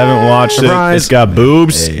you haven't watched Surprise. it, it's got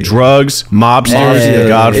boobs, drugs, mobsters, Hey. The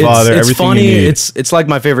Godfather, it's everything funny. you need. It's like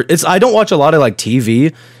my favorite. I don't watch a lot of like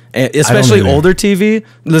TV, especially either. older TV.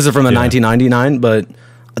 This is from the 1999, but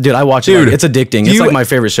dude, I watch it. Dude, Like, it's addicting. It's you- like my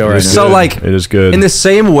favorite show right now. So Good. like It is good. in the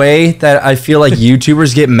same way that I feel like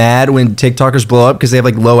YouTubers get mad when TikTokers blow up because they have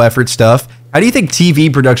like low effort stuff. How do you think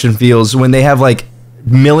TV production feels when they have like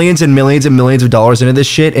millions and millions and millions of dollars into this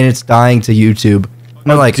shit and it's dying to YouTube?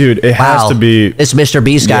 they're like, dude, it has to be. This Mr.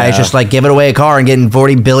 Beast guy is Yeah. just like giving away a car and getting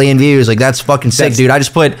 40 billion views. Like that's fucking sick, dude. I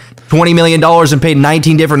just put $20 million and paid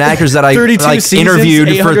 19 different actors that I 32 like seasons, interviewed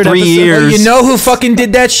for 800 3 episodes. years. You know who fucking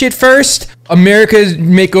did that shit first? America's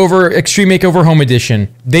Makeover, Extreme Makeover Home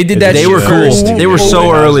Edition. They did that They shit were first. cool. They were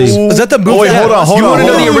so early. Is that the movie? wait, hold on, hold You on. want to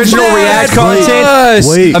know the original React content? Yes.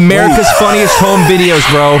 Wait, America's Funniest Home Videos,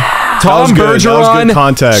 bro. Tom good. That was good Bergeron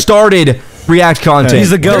context. started React content. He's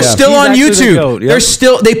the goat. They're still He's on actually the YouTube. goat, yep. They're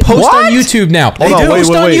still they post What? on YouTube now. They Hold on,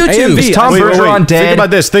 post on wait. YouTube. Is Tom Bergeron dead? Think about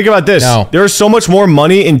this. Think about this. No. There's so much more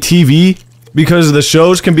money in TV because the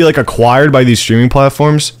shows can be like acquired by these streaming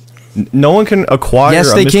platforms. No one can acquire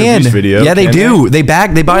Yes, a they Mr. can. Beast video. Yeah, they can do. They buy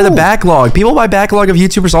the backlog. People buy backlog of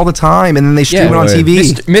YouTubers all the time, and then they stream it on TV.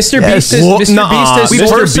 Mr. Yes. Beast is, Well, Mr. nuh-uh. Beast has We Mr.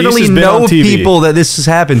 sold, Beast personally has been know on TV. people that this has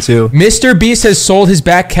happened to. Mr. Beast has sold his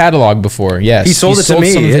back catalog before. Yes, He sold it to sold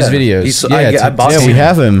me, some of his yeah. videos. He sold- I bought Yeah, we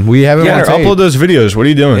have him. We have him Yeah, on tape. upload those videos. What are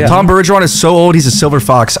you doing? Tom Bergeron is so old. He's a silver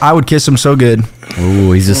fox. I would kiss him so good.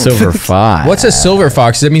 Ooh, he's a silver fox. What's a silver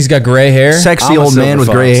fox? Does that mean he's got gray hair? Sexy I'm a old man silver with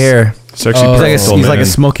gray fox. hair. Sexy Oh. He's like a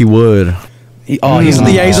smoky wood. He's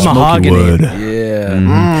a mahogany.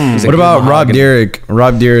 Yeah. What about Rob Derrick?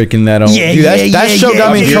 Rob Derrick in that. Dude, that show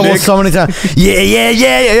got me in trouble so many times.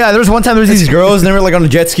 Yeah. There was one time there was these girls and they were like on a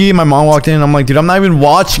jet ski. And my mom walked in and I'm like, dude, I'm not even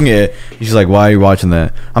watching it. She's like, why are you watching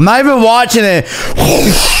that? I'm not even watching it.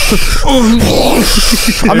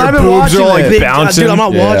 I'm not even boobs watching are like it. bouncing. Dude, I'm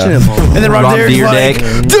not watching him. And then Rob Rob Derrick's like,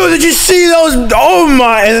 Dyrdek. dude, did you see those? Oh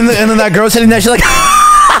my! And then that girl sitting there, she's like,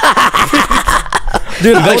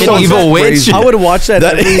 Dude, Like an evil witch. I would watch that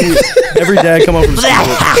every day I come home from school.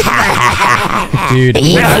 Dude,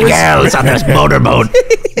 Girls on this motorboat.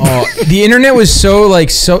 the internet was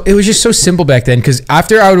it was just so simple back then because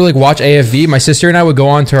after I would like watch AFV, my sister and I would go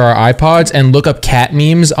onto our iPods and look up cat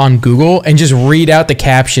memes on Google and just read out the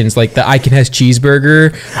captions like the Icon has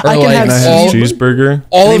cheeseburger or I can like have cheeseburger.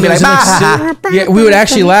 all of They'd be those. like, Yeah, we would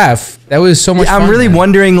actually laugh. That was so much fun. I'm really man.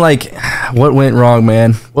 wondering, like, what went wrong,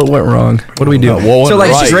 man? What went wrong? What do we do? What went So,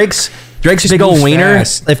 like, right? Drake's Just big old moves wiener,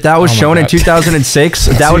 fast. if that was Oh my shown in God. 2006,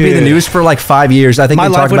 that would be the Dude. news for like 5 years. I think My they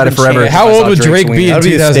life talked about it would've been forever. changed. How I old saw would Drake's Drake be in That'd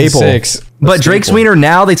be a staple. 2006? But Drake's wiener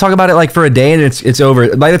now, they talk about it like for a day and it's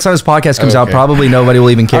over. By the time this podcast comes out, Okay. probably nobody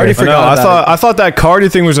will even care. already I know. forgot about I thought that Cardi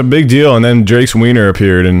thing was a big deal, and then Drake's wiener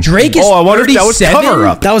appeared, and Drake is I wonder if that was 37? cover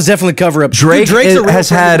up. That was definitely cover up. Drake Drake's a real has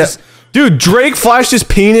friend. had. Dude, Drake flashed his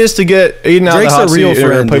penis to get Aiden out Drake's of the hot a real seat, or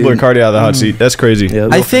friend, Playboy dude. Cardi out of the hot seat. That's crazy. Yeah,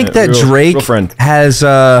 I think that Drake real friend. has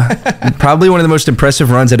probably one of the most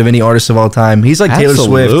impressive runs out of any artist of all time. He's like Taylor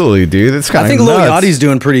Swift. Absolutely, dude. It's kind I of think Lil nuts. Yachty's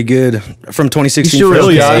doing pretty good from 2016. He's doing first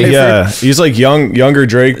really Decipher. Really, yeah. He's like younger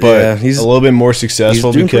Drake, but Yeah, he's a little bit more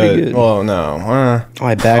successful doing pretty because. good. Well, no. Oh,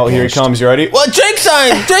 I back. Oh, here he comes. You ready? Well,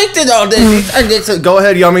 Drake did all this. Go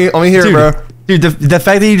ahead, Yummy. Let me hear it, bro. Dude, the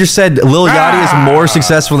fact that you just said Lil Yachty is more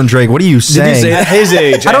successful than Drake, what are you saying? At his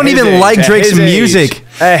age. I don't at his even age, like at Drake's his age. music.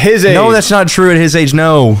 At his age. No, that's not true at his age,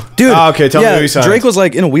 no. Dude, okay, tell me who he signed. Drake was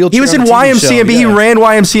like in a wheelchair. He was in on a TV show, YMCMB, he yeah. ran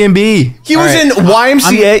YMCMB. He was All in right.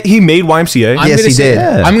 YMCA. He made YMCA. I'm Yes, gonna he say- did.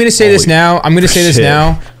 I'm going to say this now.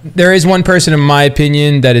 shit. There is one person, in my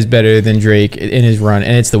opinion, that is better than Drake in his run,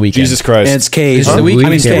 and it's The Weeknd. Jesus Christ. And it's Cage. It's The I Weeknd.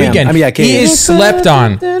 mean, It's The Cam. Weeknd. I mean, yeah, He Cage. is slept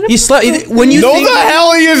on. He slept. When you No, think, the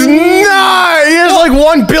hell he is not. He has like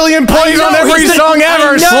 1 billion plays on every song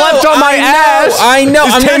ever. Slept on my ass. I know.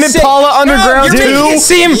 Is I'm Tame not saying- Impala underground You're making too? it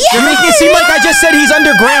seem. You're making it seem like I just said he's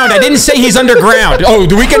underground. I didn't say he's underground. Oh,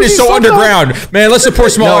 The Weeknd is so underground, man. Let's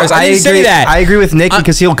support small artists. I didn't say that. I agree with Nick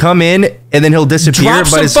because he'll come in and then he'll disappear. Drop but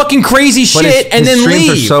some his, fucking crazy but his- shit and his then streams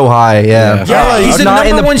leave. are so high, yeah. Yeah, he's the not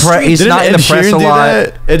in number the one stream. He's not in the Ed press Sheeran a do lot.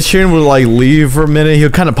 that? Ed Sheeran would like leave for a minute. He'll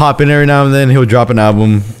kind of pop in every now and then. He'll drop an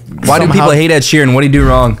album. Why do people hate Ed Sheeran? What did he do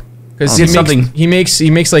wrong? Because Something- he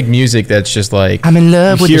makes like music that's just like. I'm in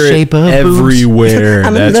love with the Hear it shape of boobs. everywhere.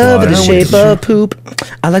 That's why. of poop.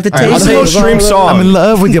 I like the All right, What's the most streamed song? I'm in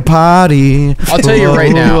love with your party. I'll tell you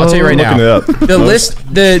right now. Looking it up. The list,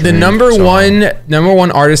 the number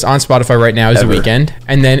one artist on Spotify right now is Ever. The Weeknd,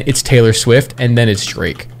 and then it's Taylor Swift, and then it's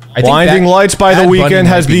Drake. I think Blinding Lights by The Bad Bunny Weeknd might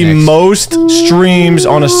has be the next. most streams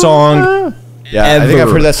on a song Yeah, I think I've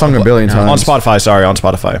Ever. heard that song a billion times. on Spotify. Sorry, on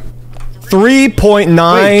Spotify.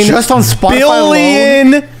 3.9 Wait, just on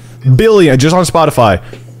Spotify billion just on Spotify.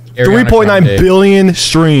 Ariana 3.9 Grande. billion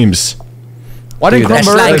streams. Why didn't Dude, that's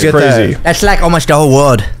Crumb like- get crazy. that? That's like almost the whole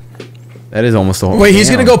world. That is almost the whole. Wait, he's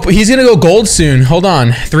Damn. gonna go. He's gonna go gold soon. Hold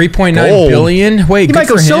on, 3.9 Gold. billion. Wait, He good might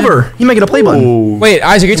go for him. silver. He might get a play button. Wait,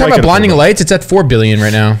 Isaac, you're talking might about get a Blinding silver. Lights? It's at 4 billion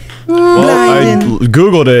right now. Well, I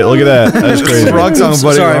googled it. Look at that. That's crazy. Wrong song,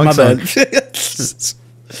 buddy. Sorry, wrong my song. bad.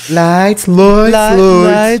 Lights.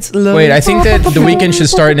 Wait, I think that The Weeknd should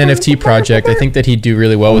start an NFT project. I think that he'd do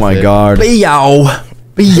really well with it. Oh my god.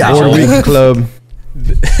 Board Weekend Club.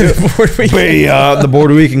 The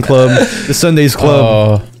Board Weekend Club. The Sundays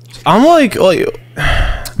Club. I'm like by the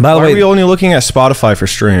why way, are we only looking at Spotify for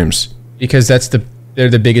streams? Because they're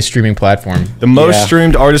the biggest streaming platform. The most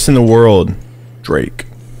streamed artist in the world, Drake.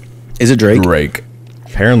 Is it Drake? Drake.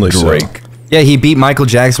 Apparently Drake. So. Yeah, he beat Michael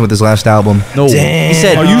Jackson with his last album. No. Damn. He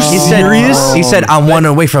said, Are you serious? He said, "I'm one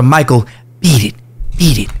away from Michael. Beat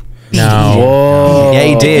it." No. Whoa. Yeah,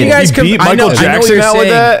 he did. You guys beat Michael Jackson out with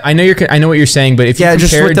that? I know what you're saying, but if you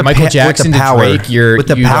compared Michael Jackson to Drake, you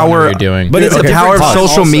don't know what you're doing. But it's the power of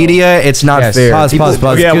social media. It's not fair. Pause.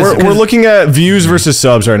 Yeah, we're looking at views versus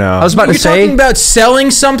subs right now. I was about to say, talking about selling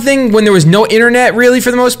something when there was no internet really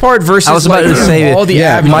for the most part versus I was about to say all the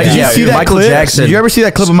Did you see that Michael clip? Jackson. Did you ever see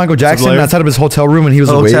that clip of Michael Jackson outside of his hotel room when he was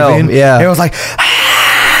waving? Yeah. And it was like,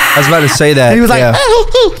 I was about to say that. and he was like,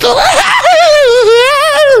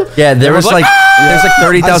 yeah, there was like there's like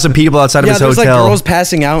 30,000 people outside of his there's hotel. like girls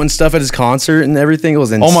passing out and stuff at his concert and everything. It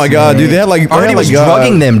was insane. oh my god, dude, they had like Already was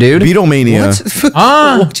drugging them, dude.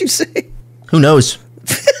 Beatlemania. What'd you say? Who knows?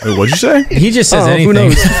 Wait, what'd you say? He just says anything. Who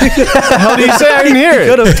knows? How did you say? I didn't hear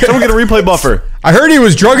it. Someone get a replay buffer. I heard he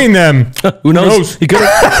was drugging them. Who knows? He could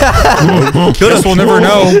have. Guess we'll never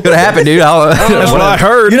know. Could have happened, dude. That's what I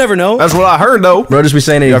heard. You never know. That's what I heard, though. Bro, just be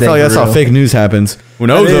saying anything. I feel like that's for how real. fake news happens. Who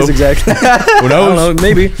knows? It is Though? exactly. Who I don't know. knows?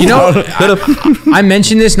 Maybe. You know, I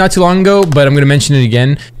mentioned this not too long ago, but I'm going to mention it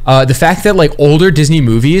again. The fact that like older Disney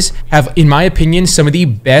movies have, in my opinion, some of the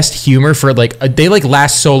best humor for like they like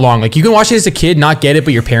last so long. Like you can watch it as a kid, not get it,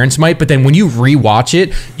 but your parents might. But then when you rewatch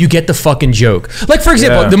it, you get the fucking joke. Like for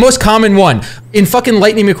example, the most common one in fucking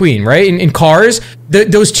Lightning McQueen, right? In Cars,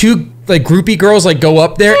 those two like groupie girls like go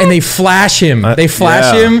up there and they flash him. They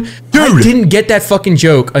flash him. Dude, I didn't get that fucking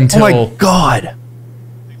joke until. Oh my god.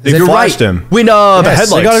 They flashed him. We know. The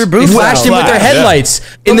headlights. They got her boobs They flashed him with their headlights.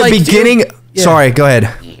 In But, the like, beginning. dude- Sorry, go ahead.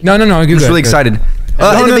 No. I'm just really excited. In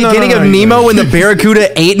the beginning of Nemo, when the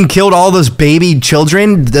barracuda ate and killed all those baby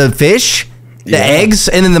children, the fish, the eggs,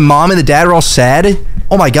 and then the mom and the dad were all sad.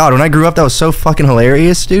 Oh my god, when I grew up, that was so fucking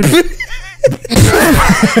hilarious, dude. What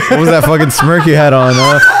was that fucking smirk you had on?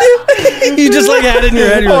 You just like had it in your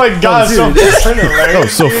head. Oh my god,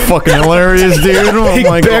 so fucking hilarious, dude. Oh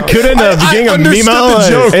my god. Couldn't the beginning of Nemo.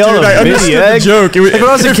 I understood the joke. Like when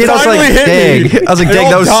I was a kid, I was like, dang.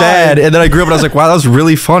 That was sad. And then I grew up and I was like, wow, that was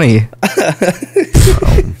really funny.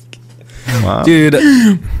 Wow. Dude,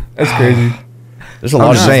 That's crazy. There's a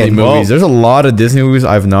lot of Disney movies. There's a lot of Disney movies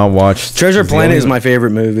I've not watched. Treasure Planet is my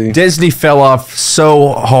favorite movie. Disney fell off so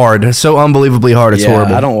hard, so unbelievably hard. It's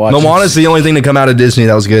horrible. I don't watch Moana's the only thing to come out of Disney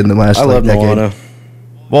that was good in the last I love decade. Moana.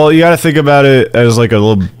 Well, you got to think about it as like a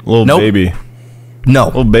little baby. No.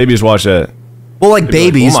 Little babies watch that. Well, like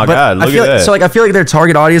babies. Like, oh my but god, look I feel at that. So like I feel like their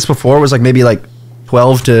target audience before was like maybe like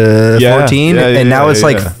 12 to 14, and now it's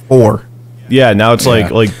like 4. Yeah, now it's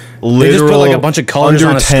like literal. They just put like a bunch of colors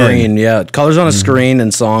on a 10. screen. Yeah, colors on a screen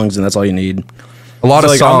and songs, and that's all you need. A lot of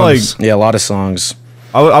like, songs. Yeah, a lot of songs.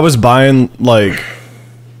 I was buying like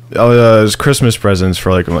Christmas presents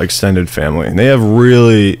for like my extended family, and they have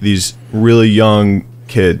these really young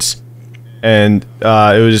kids, and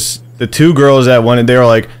it was the two girls that wanted. They were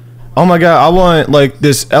like, "Oh my god, I want like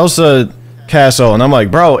this Elsa castle," and I'm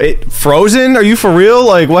like, "Bro, it Frozen? Are you for real?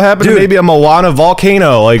 Like, what happened to maybe a Moana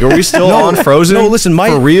volcano? Like, are we still on Frozen? No, listen,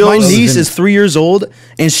 for real? my niece is 3 years old,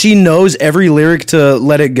 and she knows every lyric to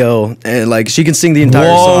 "Let It Go," and like she can sing the entire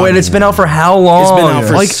song. Whoa, and it's been out for how long? It's been out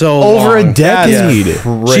for Like so over long. a decade.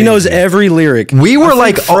 Yeah. She knows every lyric. We were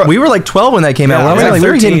like 12 when that came out. I was We're like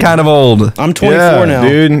we're getting 13. kind of old. I'm 24 now,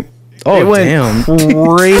 dude. Oh It went damn!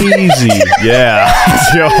 crazy. Yeah.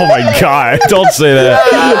 Oh my god! Don't say that.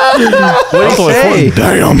 What do you say?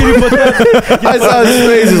 Damn. I saw his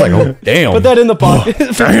face. He's like, oh damn. Put that in the pocket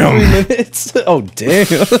for 3 minutes. Oh damn!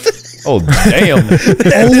 Oh damn.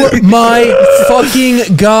 Oh my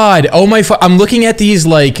fucking god! Oh my! I'm looking at these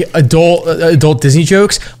like adult Disney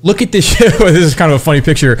jokes. Look at this shit. This is kind of a funny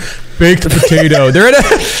picture. Baked potato. They're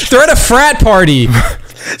at a frat party.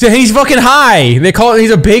 So he's fucking high. They call it.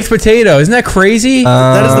 He's a baked potato. Isn't that crazy?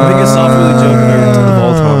 That is the biggest soft movie joke I've ever told of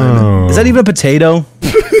all time. Is that even a potato?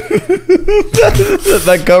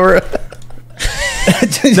 That cover.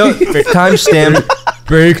 No, timestamp.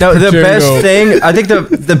 No, the best thing, I think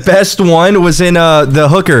the best one was in the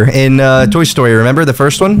hooker in Toy Story. Remember the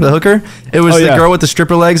first one, the hooker? It was the girl with the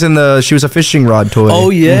stripper legs and she was a fishing rod toy.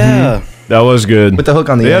 Oh yeah. That was good. With the hook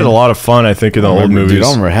on the They end. had a lot of fun, I think, in the old movies. Dude, I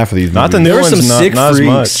don't remember half of these. Not the movies. new There were ones, some sick not as freaks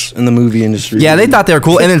much. in the movie industry. Yeah, they thought they were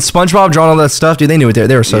cool. And then SpongeBob drawing all that stuff, dude. They knew it.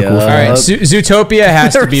 They were so Yeah. cool. All right, Zootopia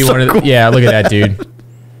has to be so one of the. cool. Yeah, look at that, dude.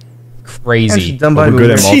 Crazy. Done by We're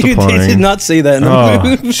good at movie. They multiplying. did not say that in the Oh,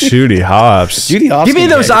 movie. Judy Hopps. Judy Hopps. Give me can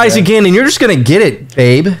those get eyes that. again, and you're just gonna get it,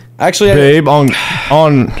 babe. Actually, Babe, oh.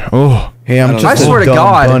 Hey, I'm just I a swear to dumb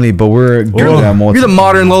God. bunny, but we're good at You're the multiplying.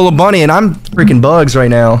 modern Lola Bunny, and I'm freaking Bugs right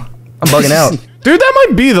now. I'm bugging out. Dude, that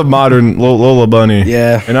might be the modern Lola Bunny.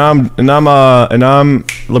 Yeah. And I'm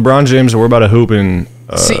LeBron James, and we're about to hoop in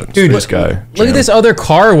dude, this guy. Look at this other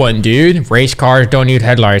car one, dude. Race cars don't need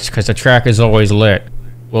headlights because the track is always lit.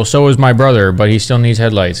 Well, so is my brother, but he still needs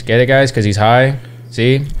headlights. Get it, guys? Because he's high.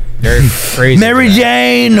 See? They're crazy. Mary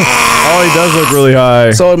Jane. Oh, he does look really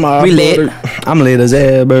high. So am I. We lit. I'm lit as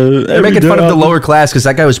hell, bro. They're making fun of the lower class because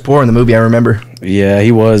that guy was poor in the movie. I remember. Yeah,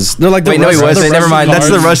 he was. They're like the Wait, no, he Rust- wasn't. the Never Rusty mind. That's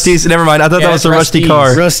the cars. Rusty's. Never mind. I thought Yeah, that was the that's Rusty Rusty's.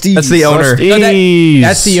 car. Rusty's. That's the owner. Rusty. No,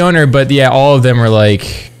 that's the owner, but yeah, all of them were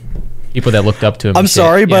like people that looked up to him. I'm and shit.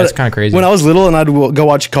 sorry, Yeah, but it's kind of crazy. when I was little and I'd go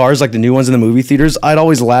watch Cars, like the new ones in the movie theaters, I'd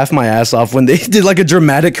always laugh my ass off when they did like a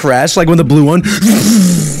dramatic crash, like when the blue one.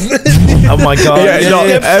 Oh my god. Yeah, no,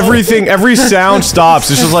 everything, every sound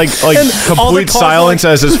stops. It's just like all the complete cars silence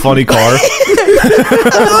as this funny car.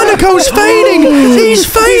 Monaco's fading. He's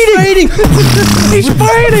fading. He's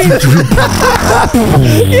fading.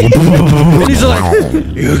 And he's like,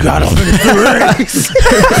 you gotta fix the brakes.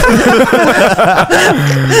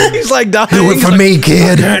 He's like, dying. Do it He's for like, me,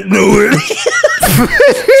 kid. can't do it.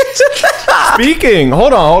 Speaking,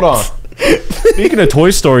 hold on. Speaking of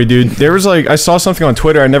Toy Story, dude, there was like I saw something on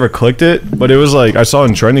Twitter. I never clicked it, but it was like I saw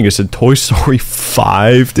in trending. It said Toy Story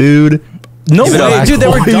 5, dude. No Give it way, up. dude. They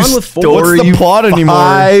were Toy done with four. Story What's the plot anymore?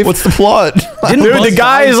 5. What's the plot? Dude, the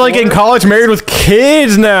guy is like in college, married with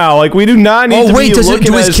kids now. Like we do not need to oh wait, be do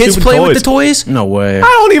looking his at kids stupid play toys. with the toys? No way, I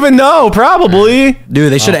don't even know. Probably.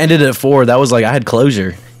 dude. They should have ended it at 4. That was like I had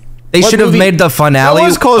closure. They What should have movie- made the That finale.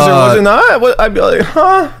 was closer, was it not? What, I'd be like,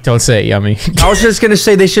 huh? Don't say it, yummy. I was just gonna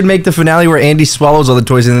say they should make the finale where Andy swallows all the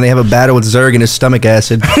toys and then they have a battle with Zurg and his stomach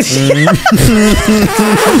acid.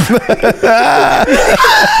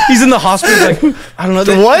 He's in the hospital. Like I don't know.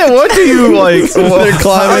 They, What do you like? They're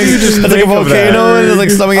climbing. you just It's like a think of that? volcano and it's like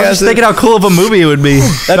stomach I was just acid. thinking how cool of a movie it would be.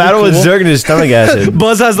 Battle with Zurg and his stomach acid.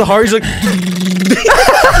 Buzz has the heart. He's like,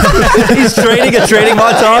 He's training a training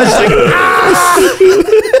montage.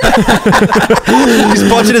 He's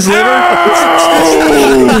punching his liver.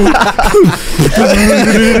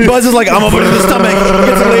 Buzz is like, I'm over to the stomach.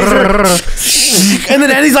 Gets a laser. And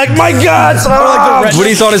then Andy's like, my God. When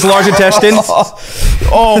he's on his large intestine.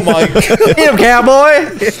 Oh my God. Get him,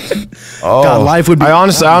 cowboy. God, life would be. I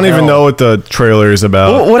honestly, I don't even know what the trailer is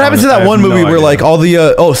about. What happened to I that have one movie no where idea. like all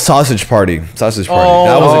the Sausage Party. That was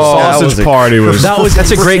Sausage Party was.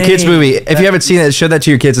 That's a great kids movie. If you haven't seen it, show that to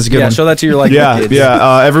your kids. It's a good Yeah, one. show that to your like. Yeah, kids.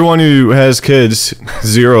 yeah. Everyone who has kids,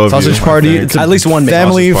 0 of Sausage you, I Party. think. It's a At least one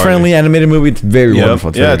family Sausage friendly animated movie. It's very Yep. wonderful.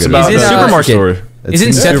 It's Yeah, very it's good. about Is it a Supermarket? story. Isn't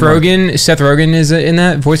in Seth Supermarket. Rogen? Seth Rogen is in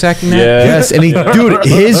that voice acting that? Yeah. Yes, and he, dude,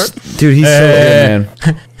 he's so good, man.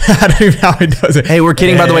 I don't even know how he does it. Hey, we're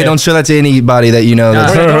kidding, by the way. Don't show that to anybody that you know.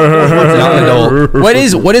 That's not an adult. What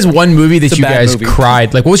is one movie that a you bad guys movie.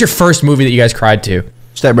 cried? Like, what was your first movie that you guys cried to?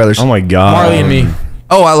 Step Brothers. Oh my god. Marley and Me.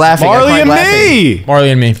 Oh, I laughing. I Marley cried and laughing. Me.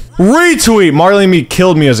 Marley and Me. Retweet. Marley and Me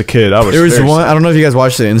killed me as a kid. I was. There was very one. I don't know if you guys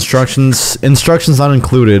watched it. Instructions not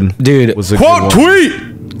included. Dude, Was a Quote good one. tweet.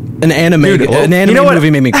 an anime, Dude, an anime you know what?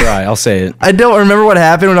 movie made me cry. I'll say it. I don't remember what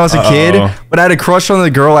happened when I was a kid, but I had a crush on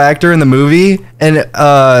the girl actor in the movie, and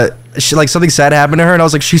she, like something sad happened to her, and I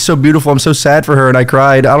was like, she's so beautiful. I'm so sad for her, and I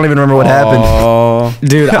cried. I don't even remember what happened. Oh,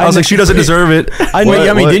 Dude, I was like, she doesn't deserve it. I Wait, know.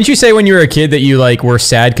 Yummy, didn't you say when you were a kid that you like were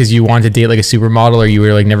sad because you wanted to date like a supermodel, or you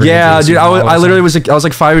were like never? Yeah, gonna date a dude, I supermodel or literally something? I was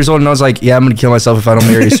like 5 years old, and I was like, yeah, I'm gonna kill myself if I don't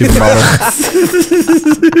marry a supermodel.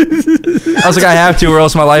 I was like, I have to, or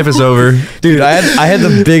else my life is over. dude, I had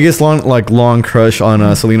the biggest long crush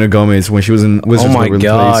on Selena Gomez when she was in Oh Wizards my Waverly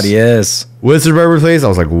god, Place. yes. Wizards Waverly Place. I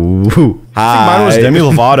was like, ooh, Mine was Demi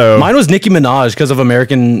Lovato. Mine was Nicki Minaj because of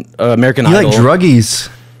American You Idol. like druggies.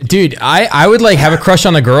 Dude, I would like have a crush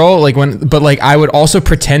on a girl, like but like I would also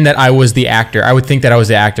pretend that I was the actor. I would think that I was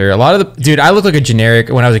the actor. A lot of dude, I look like a generic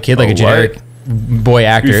when I was a kid, like a what? generic boy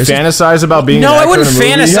actor. You It's just- fantasize about being. No, an I actor wouldn't in a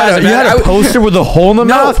movie? fantasize You had I a would- poster with a hole in the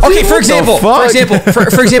No, mouth. okay. For What the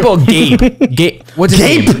example, Gabe. What's his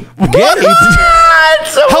name? Gabe.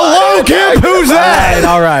 Hello, Gimp. Who's that?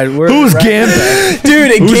 All right. Who's Gimp?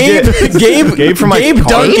 Dude, Gabe Gabe from, like, Gabe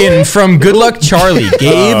Carly? Duncan from Good Luck Charlie.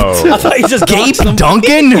 Gabe. Oh. I thought you just Gabe doxed him.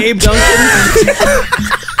 Duncan? Gabe Duncan.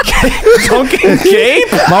 Duncan Gabe?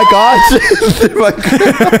 My gosh.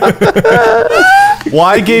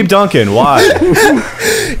 Why Gabe Duncan? Why?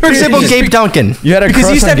 For example, Gabe Duncan. You had a Because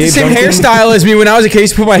he used to have the same hairstyle as me when I was a kid. He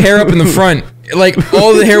used to put my hair up in the front. Like,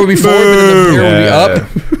 all the hair would be forward, but then the hair would be up.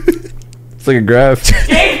 It's like a graph.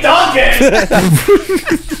 Gabe Duncan!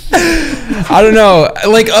 I don't know.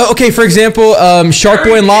 Like, okay, for example, Shark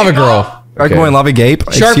Boy and Lava Girl. Shark Boy and Lava Gape.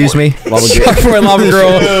 Excuse me. Shark Boy and Lava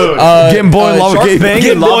Girl. Game Boy and Lava Shark Gape. Bang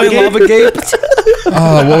and Lava Gape?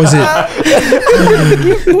 What was it?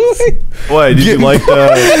 What, did you like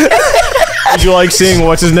the... Did you like seeing,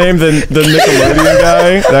 what's his name, the Nickelodeon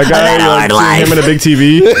guy? That guy, you like seeing him in a big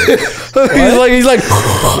TV? He's like.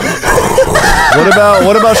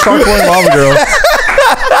 What about Shark Boy and Lava Girl?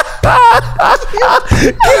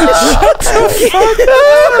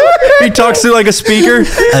 He talks through like a speaker.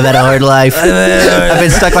 I've had a hard life. I've been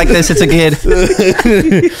stuck like this since a kid.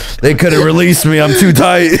 They couldn't release me. I'm too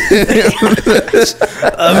tight.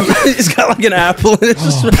 He's got like an apple in it.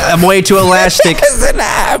 I'm way too elastic. It's an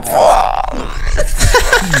apple.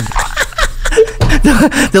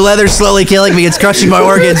 The leather's slowly killing me. It's crushing my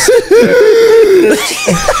organs.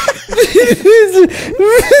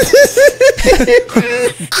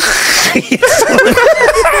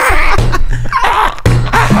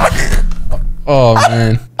 Oh,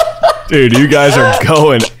 man. Dude, you guys are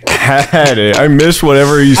going at it. I missed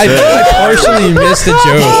whatever you said. I partially missed the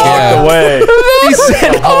joke. Yeah. Away. He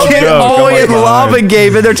said joke. Game Oh Boy my and God. Lava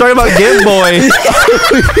Game, and they're talking about Game Boy.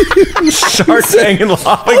 Shark Bang and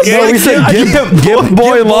Lava No, Gape. we said Game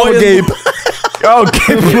Boy and Lava Gape. Oh,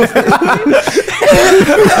 Gabe.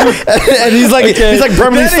 And he's like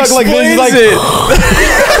permanently That stuck like this. He's like, explains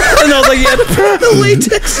And I was like, yeah, the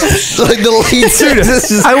latex. like the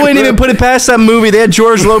latex. I wouldn't even put it past that movie. They had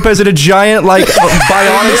George Lopez in a giant, like,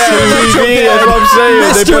 bionic TV, that's what I'm saying.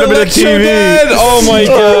 They put him in a TV. Oh, my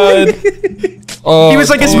God. He was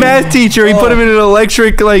like his math teacher. He put him in an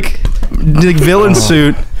electric, like villain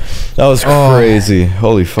suit. That was crazy.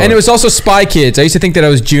 Holy fuck. And it was also Spy Kids. I used to think that I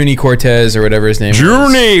was Junie Cortez or whatever his name was.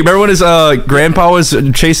 Journey. Remember when his grandpa was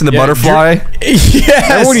chasing the butterfly? Yes.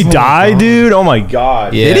 Remember when he died, dude? Oh my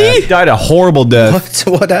God. Yeah. Did he? He died a horrible death.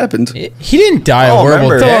 What happened? He didn't die a Oh, horrible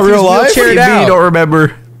remember. death. Talking He about was real life? wheelchaired What do you mean out. you don't remember?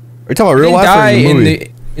 Are you talking about He real didn't life or die in the in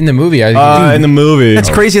movie? the movie. In the movie. That's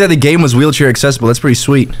crazy that the game was wheelchair accessible. That's pretty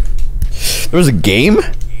sweet. There was a game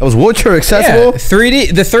that was wheelchair Yeah, accessible.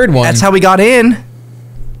 3D, the third one. That's how we got in.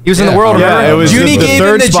 He was in the world. Yeah, remember? it was Junie the gave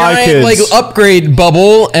third him the Spy giant Kids. like upgrade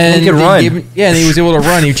bubble, and He could they run. gave him- yeah, and he was able to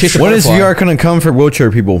run. He chased a When is butterfly. VR gonna come for wheelchair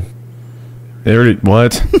people? They already,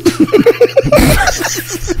 what?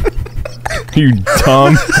 You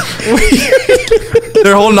dumb.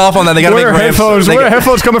 They're holding off on that. They gotta Where make are ramps. headphones? They Where are got-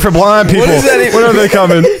 headphones coming for blind people? is that even- When are they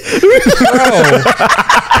coming?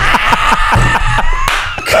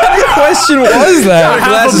 What kind of question was that?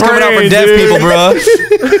 Glasses coming out for brain, deaf dude. people, bro.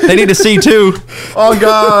 They need to see too. Oh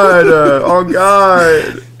God. Oh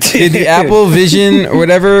God. Dude, the Apple Vision or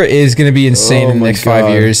whatever is going to be insane in the my next 5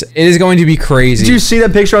 God. years. It is going to be crazy. Did you see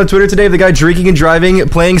that picture on Twitter today of the guy drinking and driving,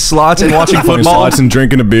 playing slots and watching Playing football? slots and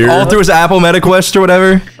drinking a beer. All through his Apple MetaQuest or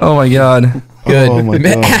whatever. Oh my God. Good. Oh my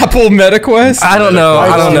God. Apple MetaQuest? I don't know.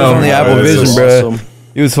 I don't On the know. Apple That is Vision, bro. awesome.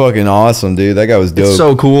 He was fucking awesome, dude. That guy was dope. It's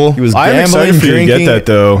so cool. He was I'm gambling, excited for you to drinking. get that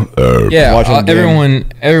though. Yeah, Watch on game.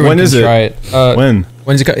 everyone When can is it? try it. When?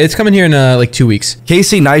 When's it? It's coming here in like 2 weeks.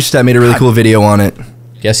 Casey Neistat made a really cool video on it.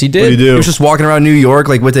 Yes, he What do you did. do? He was just walking around New York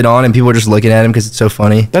like with it on, and people were just looking at him because it's so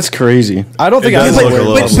funny. That's crazy. I don't think It I does would look wear a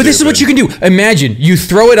those. little But this is what you can do. Imagine you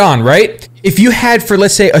throw it on, right? If you had, for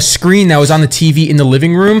let's say, a screen that was on the TV in the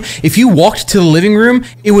living room, if you walked to the living room,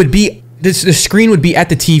 it would be the screen would be at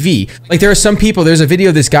the TV. Like there are some people. There's a video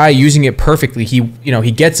of this guy using it perfectly. He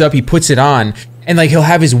gets up, he puts it on, and like he'll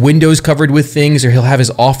have his windows covered with things, or he'll have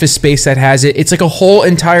his office space that has it. It's like a whole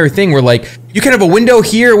entire thing where like you can have a window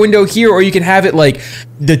here, or you can have it like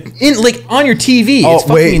on your TV. Oh It's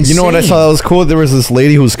fucking wait, insane. you know what I saw that was cool? There was this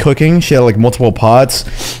lady who was cooking. She had like multiple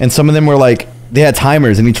pots, and some of them were like they had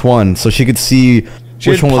timers in each one, so she could see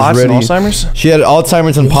which had one was pots and ready. Alzheimer's? She had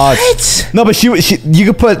Alzheimer's and pots. What? No, but you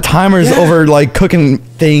could put timers over like cooking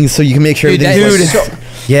things, so you can make sure Dude, everything's that- like,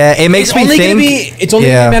 Yeah, it makes It's me only think. it's only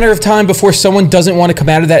Yeah. a matter of time before someone doesn't want to come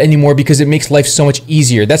out of that anymore because it makes life so much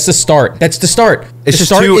easier. That's the start. It's The just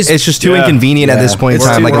start too. is- It's just too Yeah. inconvenient at this point in It's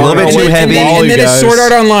time. too Like a little bit wrong. too and heavy. then, All and then you it's guys. Sword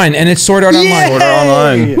Art Online, and it's Sword Art Online. Order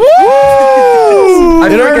online. I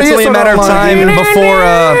feel like it's only a matter of time before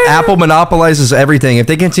Apple monopolizes everything. If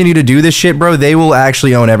they continue to do this shit, bro, they will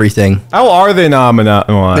actually own everything. How are they not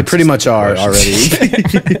monopolized? They pretty much are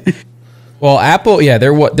already. Well, Apple, yeah,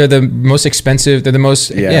 they're the most expensive. They're the most,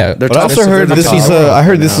 yeah. They're But I also heard this is I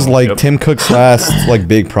heard this is like Yep. Tim Cook's last like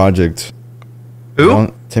big project.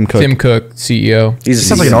 Who? Tim Cook. Tim Cook, CEO. He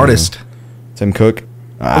Sounds like an artist. Tim Cook.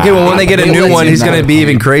 Okay, well, when they get a new one, he's gonna be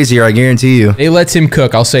even crazier. I guarantee you. They let Tim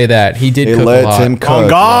cook. I'll say that he did They cook a let lot. Tim Cook. On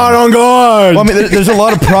God, on God. Well, I mean, there's a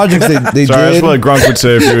lot of projects they Sorry, did. that's what Grunk would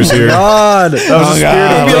say if he was here. God. That was the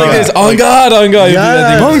spirit It'd of be like this. On God, on God. You'd do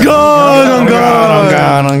that thing. On God, on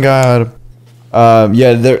God. on God.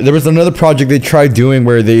 Yeah, there was another project they tried doing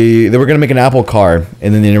where they were gonna make an Apple car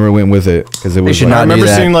and then they never went with it because it was. should like, I not remember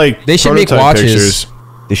do that. seeing like They should make prototype watches. pictures.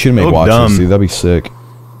 They should make Look watches, dumb. dude. That'd be sick.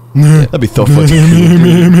 That'd be so fucking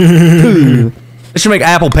cool. They should make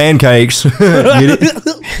apple pancakes. All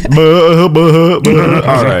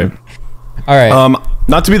right. All right.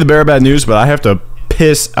 Not to be the bearer of bad news, but I have to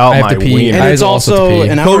piss out I have my to pee. wiener. And I it's also also have to pee.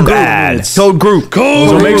 an Code hour bad. minutes. Code group.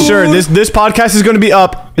 So make sure this podcast is going to be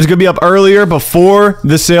up. It's going to be up earlier before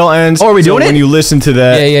the sale ends. Oh, are we so doing it? when you listen to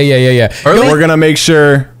that, yeah. Early? we're going to make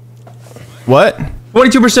sure. What?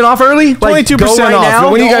 22% off early. 22%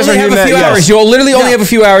 off. When you guys are Only have hearing a that, few hours. yes. You'll literally only have a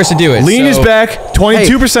few hours to do it. Lean is so- back.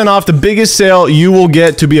 22% off. The biggest sale you will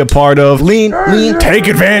get to be a part of. Lean. Take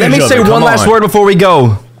advantage Let me of say it. one Come last on. word before we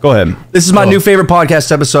go. Go ahead. This is my new favorite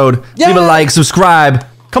podcast episode. Leave a like, subscribe.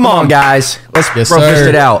 Come on, guys. Let's Yes, bro fist sir.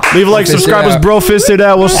 it out. Leave a like, Fist it subscribe us, out. bro. Fist it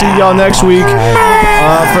out. We'll see y'all next week.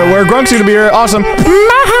 For where Grunk's gonna be here. Awesome.